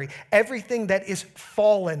temporary, everything that is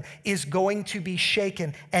fallen is going to be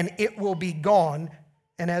shaken, and it will be gone.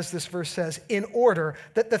 And as this verse says, in order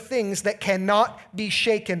that the things that cannot be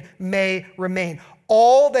shaken may remain.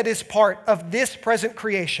 All that is part of this present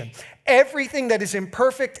creation, everything that is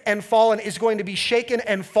imperfect and fallen is going to be shaken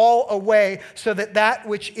and fall away, so that that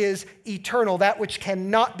which is eternal, that which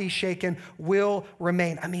cannot be shaken, will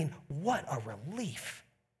remain. I mean, what a relief.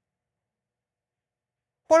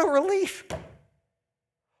 What a relief.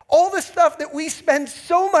 All the stuff that we spend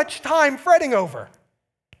so much time fretting over.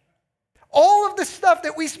 All of the stuff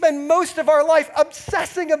that we spend most of our life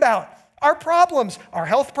obsessing about. Our problems, our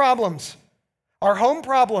health problems, our home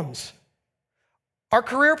problems, our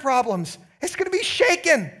career problems. It's going to be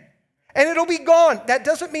shaken and it'll be gone. That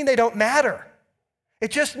doesn't mean they don't matter.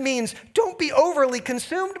 It just means don't be overly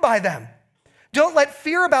consumed by them. Don't let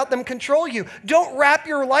fear about them control you. Don't wrap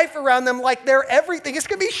your life around them like they're everything. It's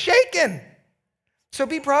going to be shaken. So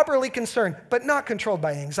be properly concerned, but not controlled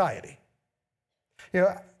by anxiety. You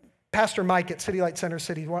know, Pastor Mike at Citylight Center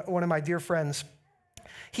City, one of my dear friends,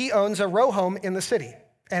 he owns a row home in the city.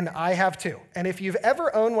 And I have too. And if you've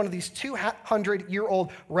ever owned one of these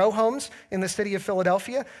 200-year-old row homes in the city of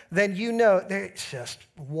Philadelphia, then you know there's just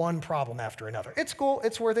one problem after another. It's cool,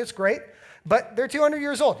 it's worth it, it's great, but they're 200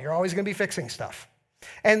 years old. You're always going to be fixing stuff.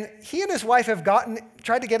 And he and his wife have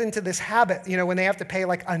tried to get into this habit, when they have to pay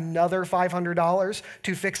like another $500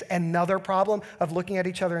 to fix another problem, of looking at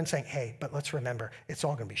each other and saying, hey, but let's remember, it's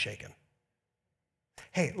all going to be shaken.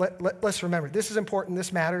 Hey, let's remember, this is important,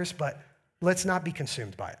 this matters, but let's not be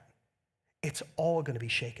consumed by it. It's all going to be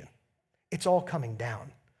shaken. It's all coming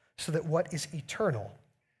down so that what is eternal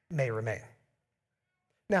may remain.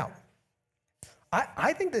 Now,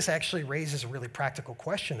 I think this actually raises a really practical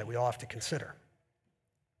question that we all have to consider.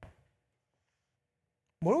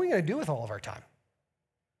 What are we going to do with all of our time?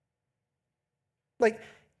 Like,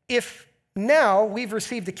 if now we've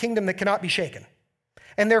received a kingdom that cannot be shaken,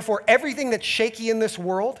 and therefore everything that's shaky in this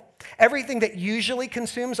world, everything that usually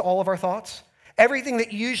consumes all of our thoughts, everything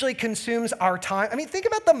that usually consumes our time. I mean, think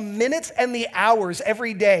about the minutes and the hours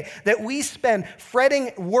every day that we spend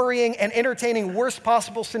fretting, worrying, and entertaining worst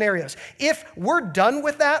possible scenarios. If we're done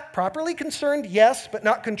with that, properly concerned, yes, but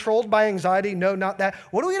not controlled by anxiety, no, not that,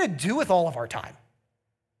 what are we going to do with all of our time?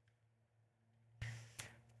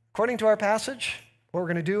 According to our passage, what we're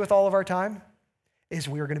going to do with all of our time is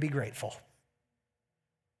we're going to be grateful.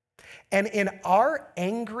 And in our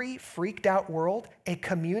angry, freaked out world, a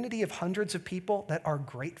community of hundreds of people that are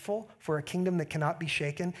grateful for a kingdom that cannot be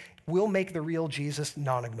shaken will make the real Jesus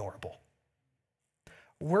non-ignorable.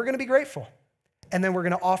 We're going to be grateful, and then we're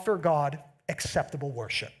going to offer God acceptable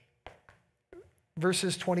worship.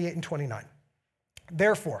 Verses 28 and 29.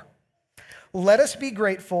 Therefore, let us be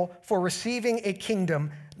grateful for receiving a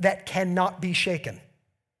kingdom that cannot be shaken.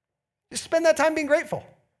 Just spend that time being grateful.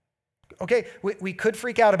 Okay, we could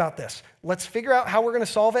freak out about this. Let's figure out how we're going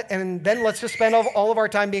to solve it, and then let's just spend all of our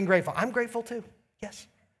time being grateful. I'm grateful too. Yes,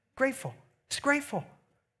 grateful. Just grateful.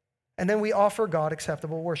 And then we offer God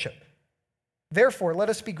acceptable worship. Therefore, let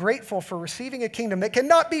us be grateful for receiving a kingdom that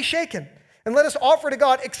cannot be shaken, and let us offer to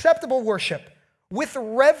God acceptable worship with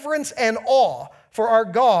reverence and awe, for our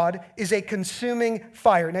God is a consuming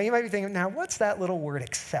fire. Now, you might be thinking, now, what's that little word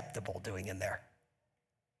acceptable doing in there?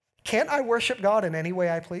 Can't I worship God in any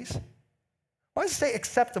way I please? Why does it say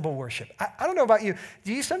acceptable worship? I don't know about you.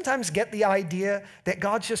 Do you sometimes get the idea that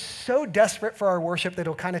God's just so desperate for our worship that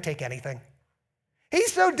he'll kind of take anything?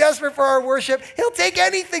 He's so desperate for our worship, he'll take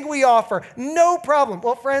anything we offer. No problem.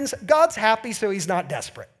 Well, friends, God's happy, so he's not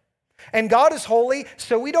desperate. And God is holy,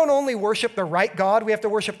 so we don't only worship the right God, we have to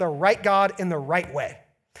worship the right God in the right way.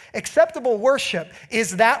 Acceptable worship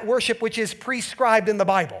is that worship which is prescribed in the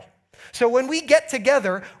Bible. So when we get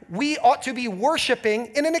together, we ought to be worshiping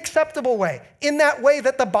in an acceptable way, in that way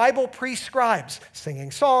that the Bible prescribes,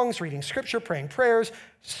 singing songs, reading scripture, praying prayers,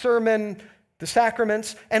 sermon, the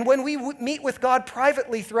sacraments. And when we meet with God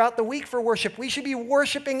privately throughout the week for worship, we should be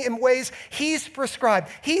worshiping in ways he's prescribed.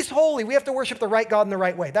 He's holy. We have to worship the right God in the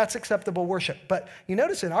right way. That's acceptable worship. But you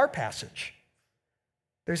notice in our passage,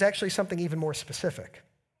 there's actually something even more specific.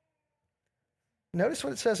 Notice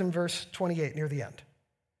what it says in verse 28 near the end.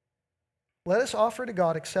 Let us offer to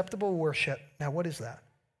God acceptable worship. Now, what is that?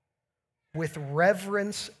 With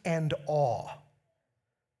reverence and awe.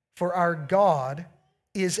 For our God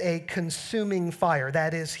is a consuming fire.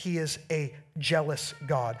 That is, he is a jealous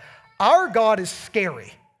God. Our God is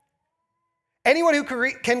scary. Anyone who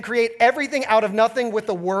can create everything out of nothing with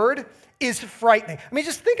the word is frightening. I mean,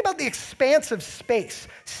 just think about the expanse of space.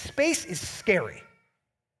 Space is scary.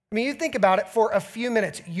 I mean, you think about it for a few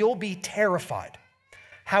minutes, you'll be terrified.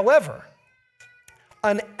 However,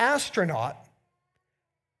 an astronaut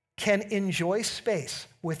can enjoy space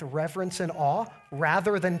with reverence and awe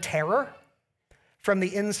rather than terror from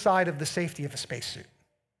the inside of the safety of a spacesuit.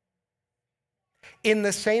 In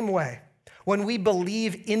the same way, when we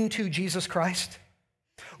believe into Jesus Christ,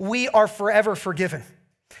 we are forever forgiven.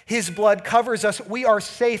 His blood covers us. We are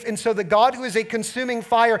safe. And so the God who is a consuming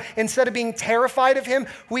fire, instead of being terrified of him,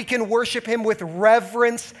 we can worship him with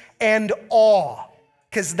reverence and awe,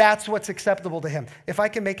 because that's what's acceptable to him. If I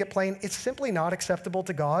can make it plain, it's simply not acceptable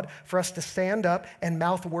to God for us to stand up and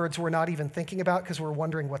mouth words we're not even thinking about because we're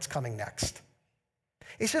wondering what's coming next.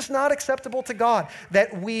 It's just not acceptable to God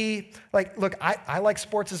that we, look, I like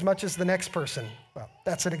sports as much as the next person. Well,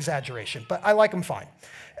 that's an exaggeration, but I like them fine.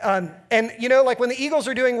 And when the Eagles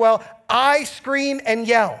are doing well, I scream and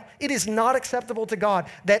yell. It is not acceptable to God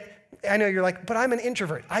that, I know you're like, but I'm an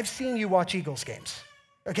introvert. I've seen you watch Eagles games.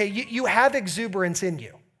 Okay, you have exuberance in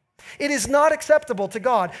you. It is not acceptable to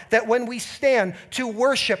God that when we stand to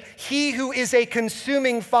worship he who is a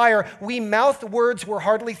consuming fire, we mouth words we're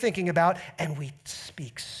hardly thinking about and we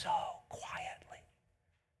speak so quietly.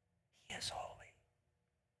 He is holy.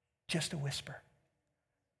 Just a whisper.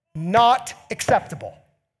 Not acceptable.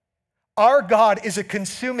 Our God is a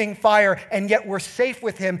consuming fire, and yet we're safe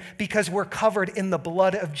with him because we're covered in the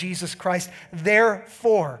blood of Jesus Christ.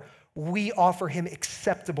 Therefore, we offer him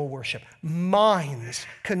acceptable worship, minds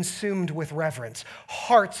consumed with reverence,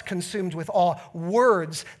 hearts consumed with awe,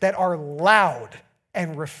 words that are loud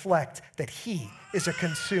and reflect that he is a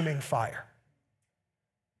consuming fire.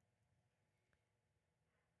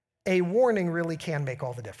 A warning really can make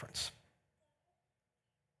all the difference.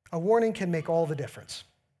 A warning can make all the difference.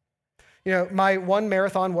 You know, my one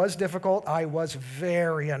marathon was difficult. I was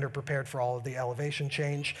very underprepared for all of the elevation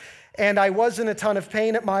change. And I was in a ton of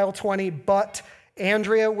pain at mile 20, but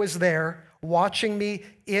Andrea was there watching me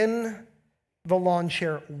in the lawn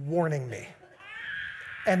chair, warning me.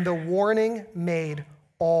 And the warning made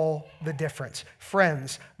all the difference.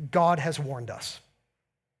 Friends, God has warned us.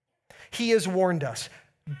 He has warned us.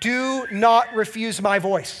 Do not refuse my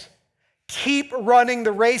voice. Keep running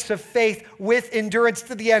the race of faith with endurance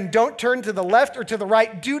to the end. Don't turn to the left or to the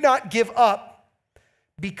right. Do not give up,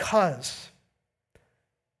 because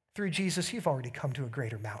through Jesus, you've already come to a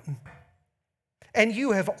greater mountain. And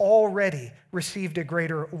you have already received a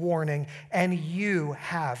greater warning, and you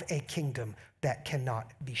have a kingdom that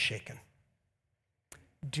cannot be shaken.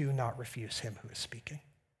 Do not refuse him who is speaking.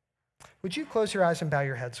 Would you close your eyes and bow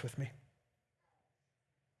your heads with me?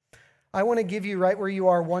 I want to give you, right where you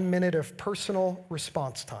are, 1 minute of personal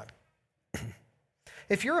response time.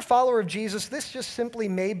 If you're a follower of Jesus, this just simply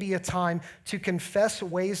may be a time to confess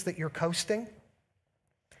ways that you're coasting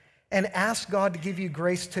and ask God to give you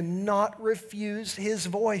grace to not refuse his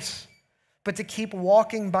voice, but to keep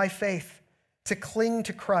walking by faith, to cling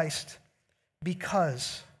to Christ,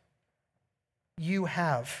 because you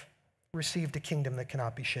have received a kingdom that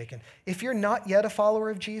cannot be shaken. If you're not yet a follower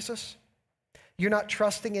of Jesus, you're not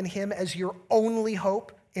trusting in him as your only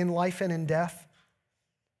hope in life and in death,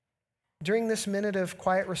 during this minute of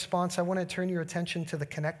quiet response, I want to turn your attention to the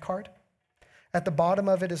Connect card. At the bottom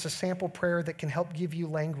of it is a sample prayer that can help give you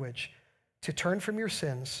language to turn from your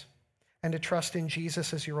sins and to trust in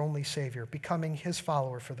Jesus as your only Savior, becoming his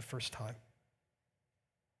follower for the first time.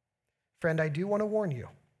 Friend, I do want to warn you.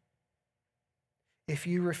 If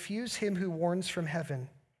you refuse him who warns from heaven,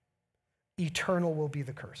 eternal will be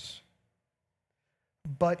the curse.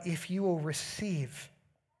 But if you will receive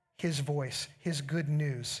his voice, his good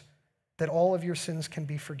news, that all of your sins can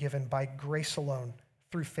be forgiven by grace alone,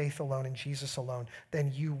 through faith alone, in Jesus alone,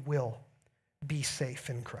 then you will be safe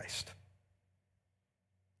in Christ.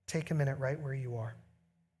 Take a minute right where you are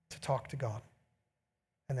to talk to God,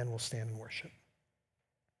 and then we'll stand and worship.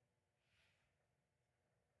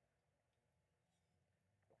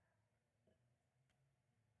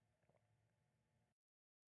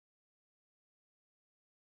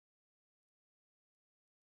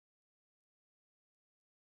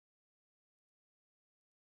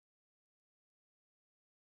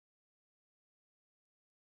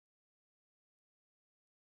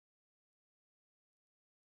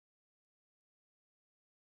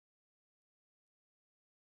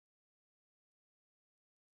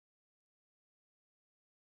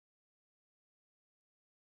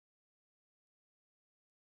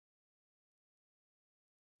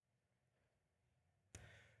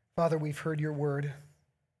 Father, we've heard your word.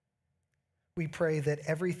 We pray that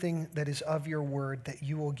everything that is of your word, that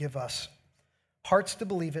you will give us hearts to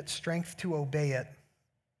believe it, strength to obey it,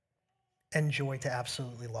 and joy to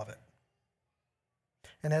absolutely love it.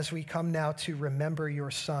 And as we come now to remember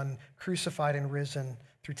your Son, crucified and risen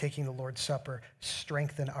through taking the Lord's Supper,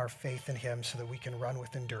 strengthen our faith in him so that we can run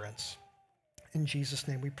with endurance. In Jesus'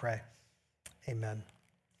 name we pray. Amen.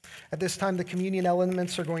 At this time, the communion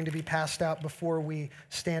elements are going to be passed out before we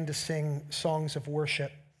stand to sing songs of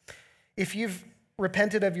worship. If you've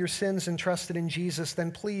repented of your sins and trusted in Jesus,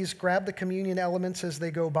 then please grab the communion elements as they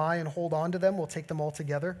go by and hold on to them. We'll take them all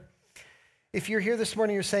together. If you're here this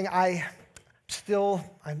morning, you're saying, I'm still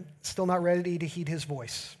not ready to heed his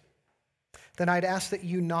voice, then I'd ask that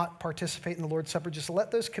you not participate in the Lord's Supper. Just let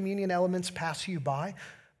those communion elements pass you by.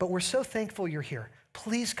 But we're so thankful you're here.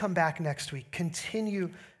 Please come back next week. Continue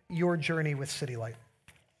your journey with Citylight.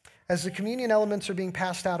 As the communion elements are being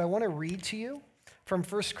passed out, I want to read to you from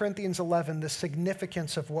 1 Corinthians 11 the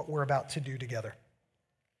significance of what we're about to do together.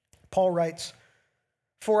 Paul writes,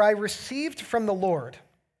 "For I received from the Lord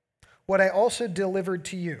what I also delivered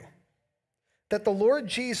to you, that the Lord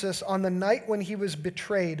Jesus, on the night when he was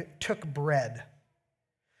betrayed, took bread.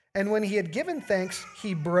 And when he had given thanks,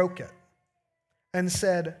 he broke it and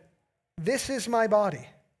said, 'This is my body,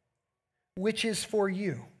 which is for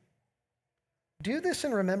you. Do this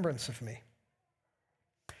in remembrance of me.'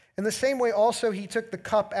 In the same way also he took the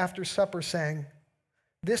cup after supper, saying,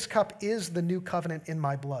 'This cup is the new covenant in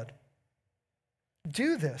my blood.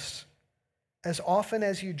 Do this as often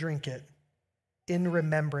as you drink it in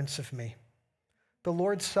remembrance of me. The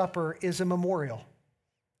Lord's Supper is a memorial,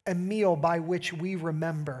 a meal by which we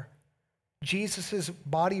remember Jesus'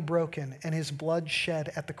 body broken and his blood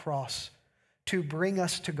shed at the cross to bring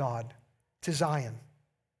us to God, to Zion,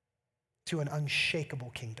 to an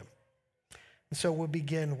unshakable kingdom. And so we'll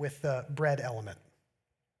begin with the bread element.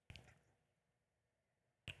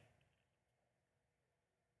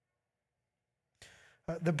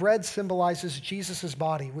 The bread symbolizes Jesus'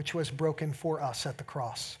 body, which was broken for us at the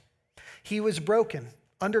cross. He was broken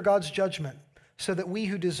under God's judgment so that we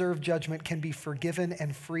who deserve judgment can be forgiven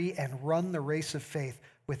and free and run the race of faith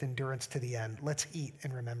with endurance to the end. Let's eat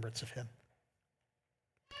in remembrance of him.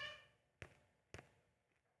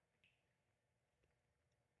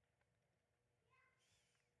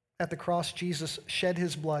 At the cross, Jesus shed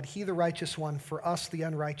his blood, he the righteous one, for us the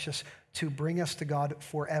unrighteous, to bring us to God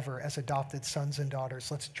forever as adopted sons and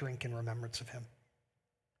daughters. Let's drink in remembrance of him.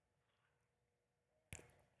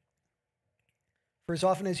 For as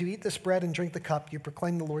often as you eat this bread and drink the cup, you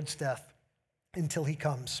proclaim the Lord's death until he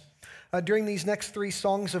comes. During these next 3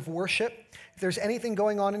 songs of worship, if there's anything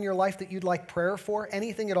going on in your life that you'd like prayer for,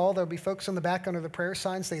 anything at all, there'll be folks on the back under the prayer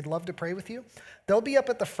signs. They'd love to pray with you. They'll be up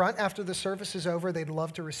at the front after the service is over. They'd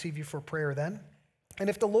love to receive you for prayer then. And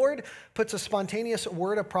if the Lord puts a spontaneous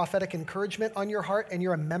word of prophetic encouragement on your heart and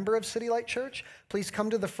you're a member of Citylight Church, please come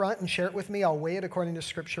to the front and share it with me. I'll weigh it according to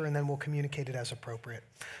Scripture, and then we'll communicate it as appropriate.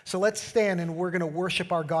 So let's stand, and we're going to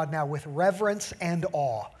worship our God now with reverence and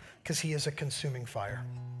awe, because he is a consuming fire.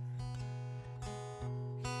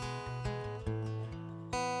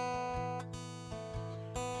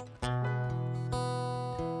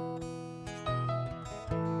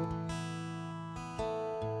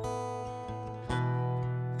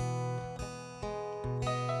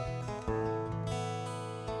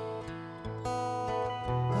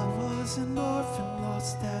 An orphan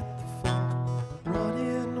lost at the fall,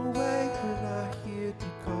 running away when I heard you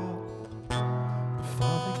call. But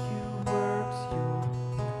Father, you worked your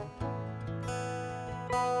will.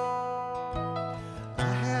 I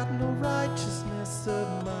had no righteousness of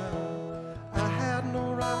my own. I had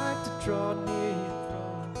no right to draw near your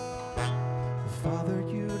throne. But Father,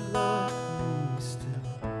 you love me still.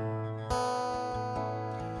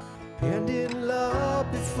 And in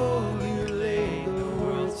love before you laid the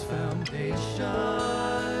world's foundation,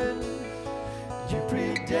 you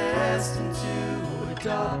predestined to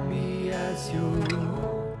adopt me as your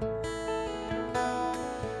own.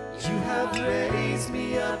 You have raised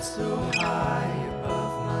me up so high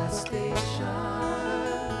above my station.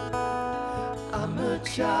 I'm a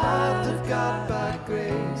child of God by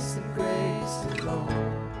grace and grace alone.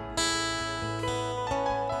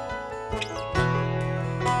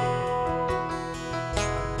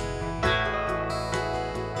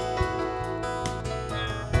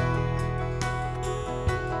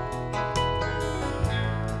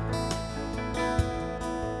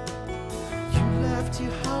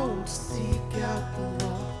 Your home to seek out the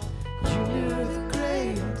Lord. You knew the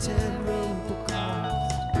great and ten rainbow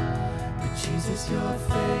clouds, but Jesus, your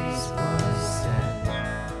face was set.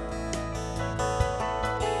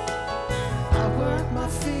 I worked my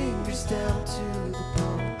fingers down to the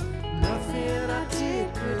bone. Nothing I did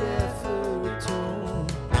could ever atone.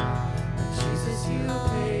 But Jesus, you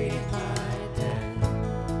paid my debt.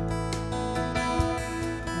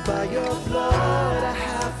 By your blood I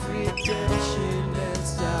have redemption.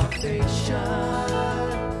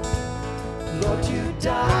 Lord, you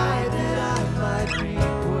died that I might reap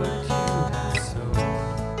what you have sown,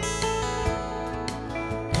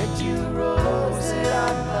 and you rose that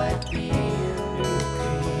I might be a new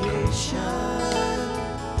creation.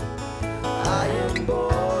 I am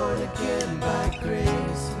born again by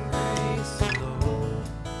grace and grace alone.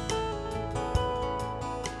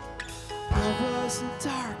 I was in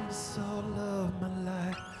darkness all of my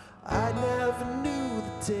life. I never knew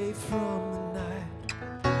the day from the night.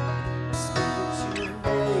 Spirit, you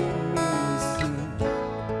made me see.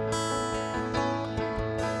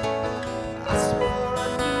 I swore I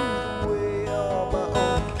knew the way on my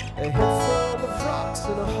own. A head full of rocks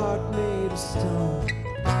and a heart made of stone.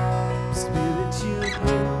 Spirit, you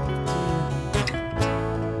moved in.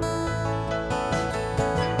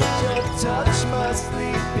 Your touch, my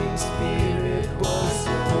sleeping spirit was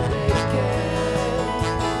awakened.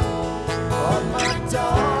 On my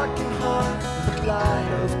darkened heart, the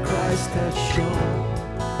light of Christ has shone.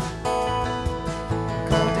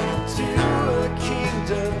 Called into a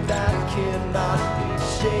kingdom that cannot be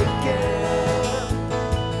shaken.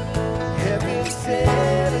 Heaven's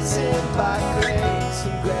citizen by grace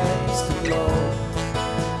and grace alone.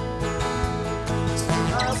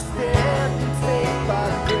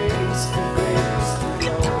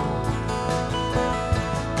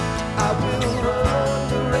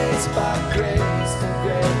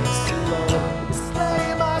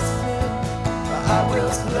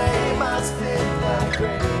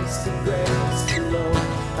 grace and grace alone.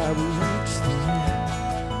 I will reach the end.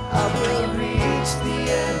 I will reach the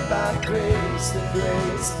end by grace and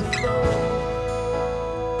grace alone.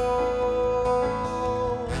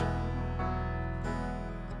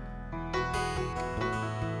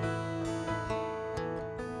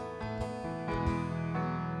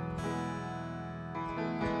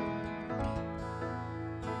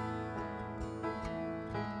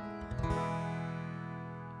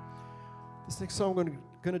 This next song I'm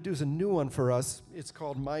going to do is a new one for us. It's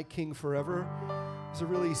called My King Forever. It's a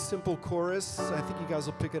really simple chorus. I think you guys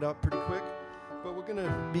will pick it up pretty quick. But we're going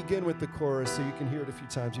to begin with the chorus so you can hear it a few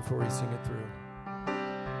times before we sing it through.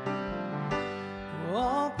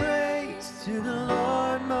 All praise to the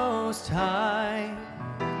Lord Most High.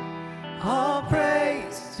 All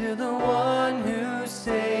praise to the one who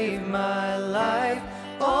saved my life.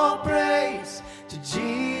 All praise to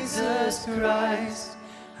Jesus Christ,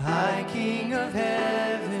 High King of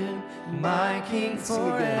heaven, my King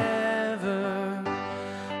forever.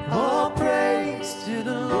 All praise to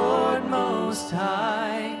the Lord Most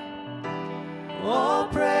High. All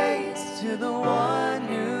praise to the one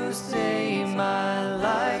who saved my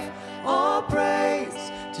life. All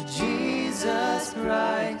praise to Jesus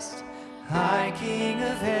Christ, High King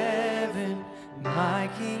of heaven, my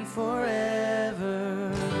King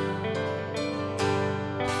forever.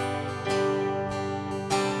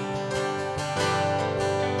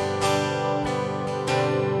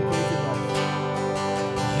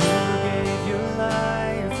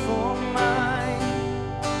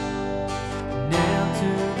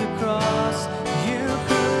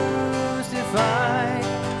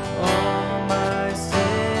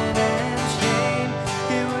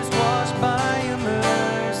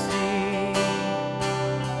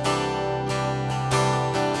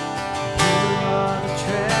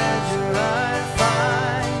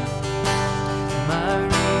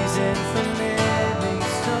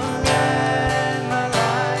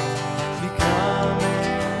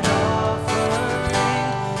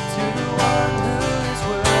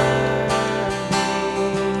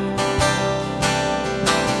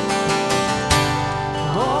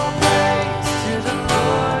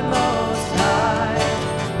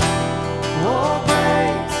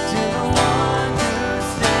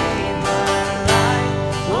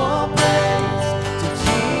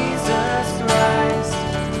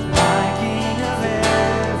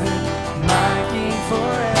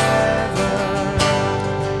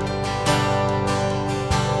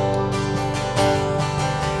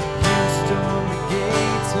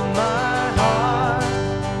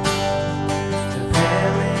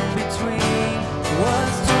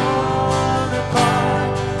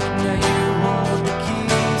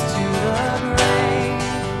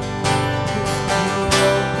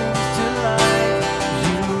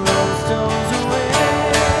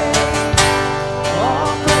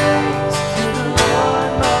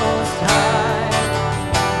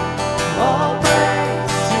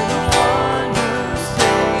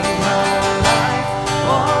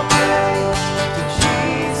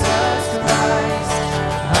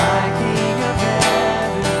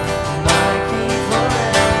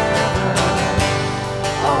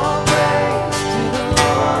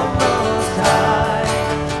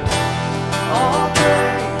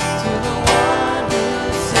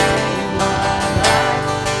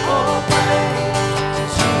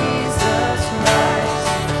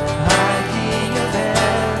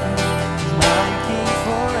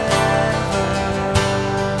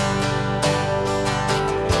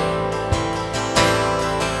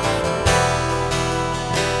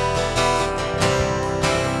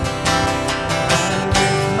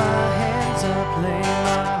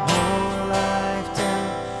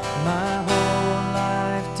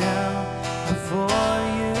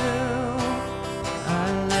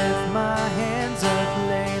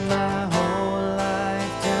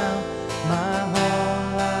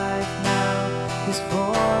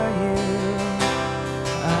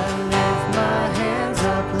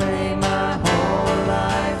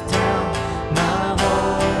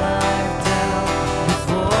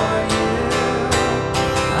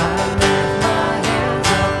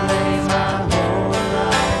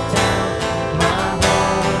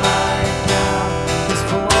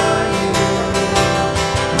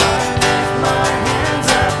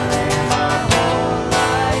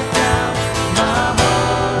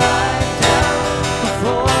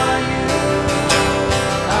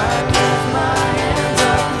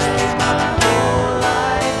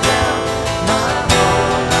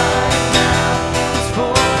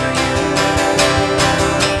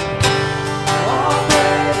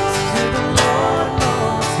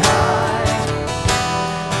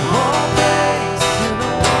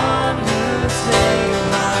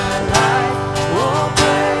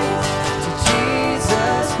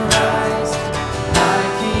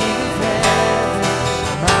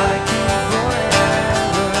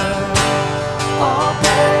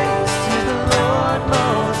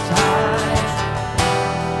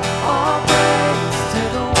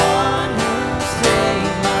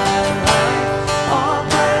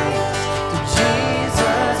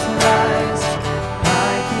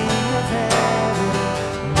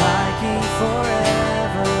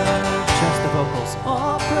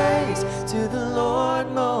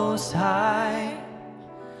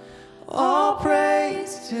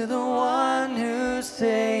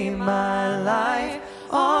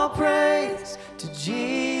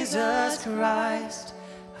 Christ,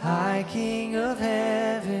 High King of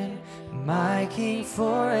heaven, my King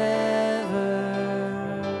forever.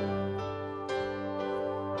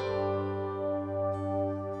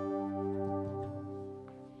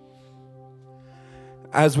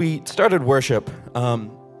 As we started worship,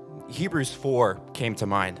 Hebrews 4 came to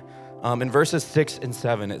mind. In verses 6 and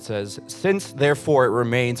 7, it says, "Since therefore it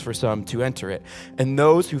remains for some to enter it, and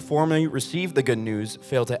those who formerly received the good news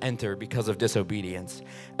fail to enter because of disobedience.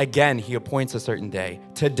 Again, he appoints a certain day,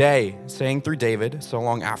 today, saying through David, so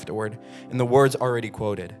long afterward, in the words already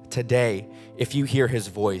quoted, today, if you hear his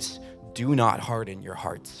voice, do not harden your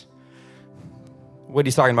hearts." What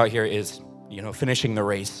he's talking about here is, finishing the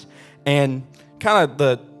race. And kind of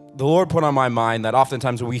the Lord put on my mind that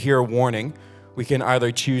oftentimes when we hear a warning, we can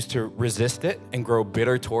either choose to resist it and grow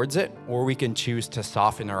bitter towards it, or we can choose to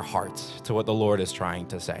soften our hearts to what the Lord is trying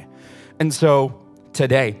to say. And so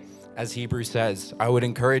today, as Hebrews says, I would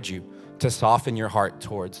encourage you to soften your heart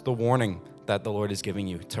towards the warning that the Lord is giving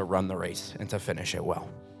you to run the race and to finish it well.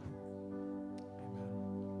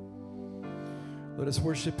 Let us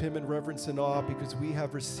worship him in reverence and awe because we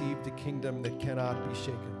have received a kingdom that cannot be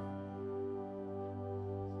shaken.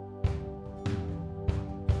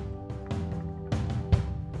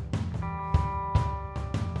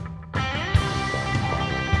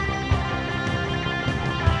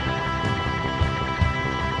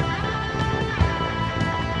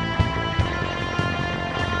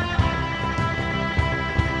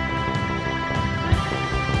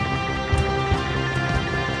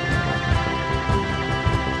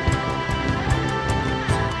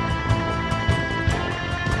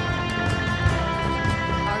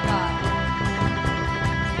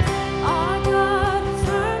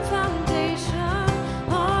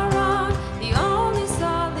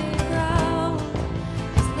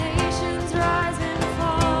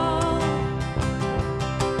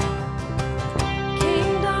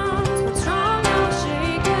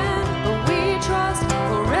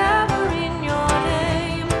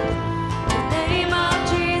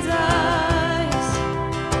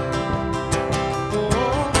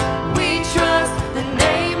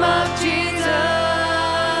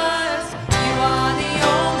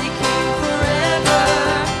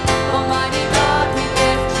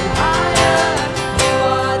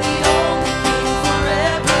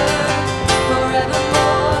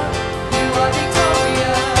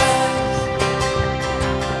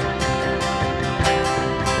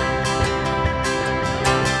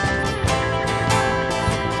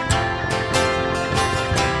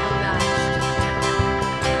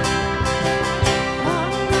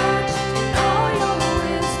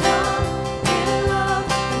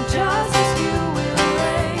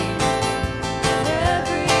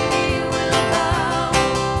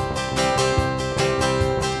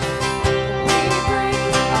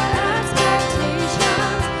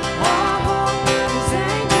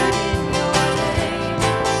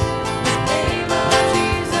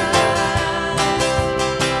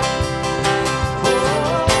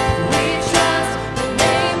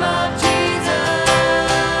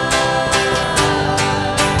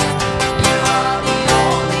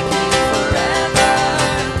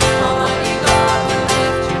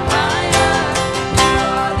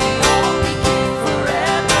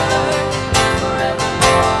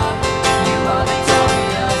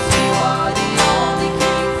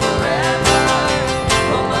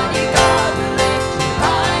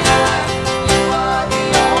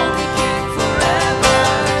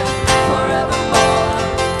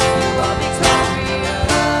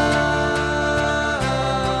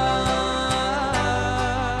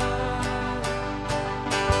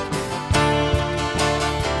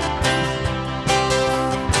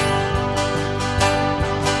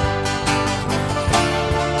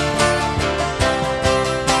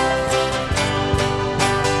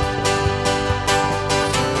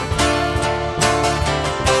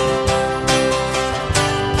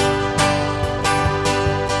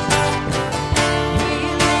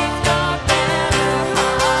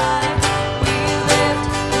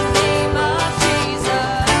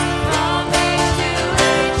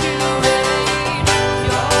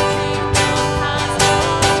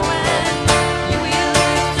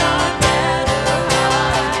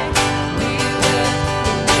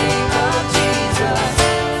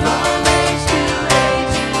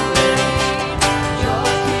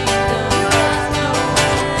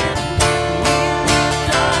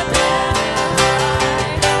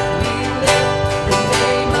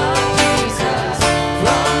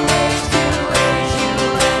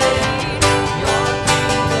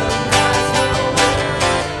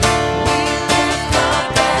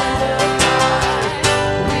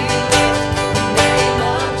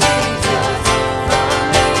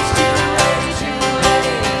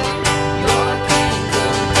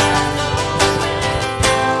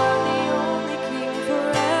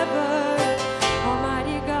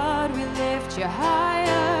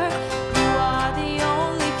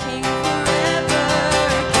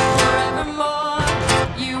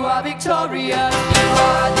 victorious. You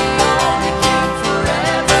are the only King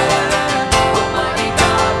forever. Almighty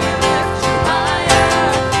God, we lift you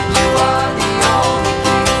higher. You are the only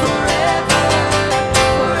King forever,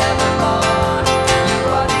 forevermore. You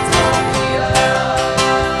are victorious.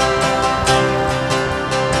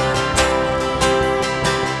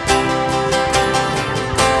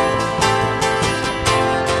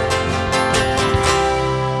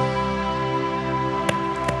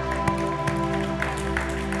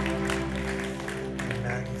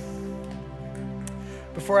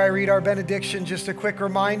 Before I read our benediction, just a quick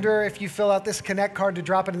reminder, if you fill out this Connect card to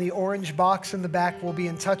drop it in the orange box in the back, we'll be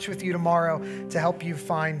in touch with you tomorrow to help you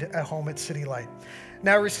find a home at Citylight.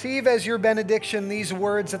 Now receive as your benediction these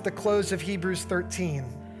words at the close of Hebrews 13.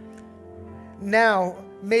 Now,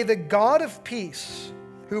 may the God of peace,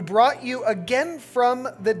 who brought you again from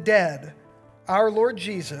the dead, our Lord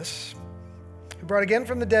Jesus, who brought again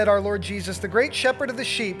from the dead our Lord Jesus, the great shepherd of the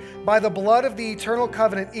sheep, by the blood of the eternal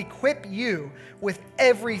covenant, equip you with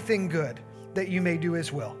everything good that you may do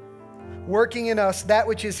his will, working in us that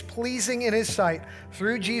which is pleasing in his sight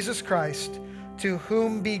through Jesus Christ, to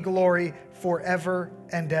whom be glory forever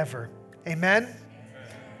and ever. Amen.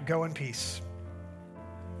 Go in peace.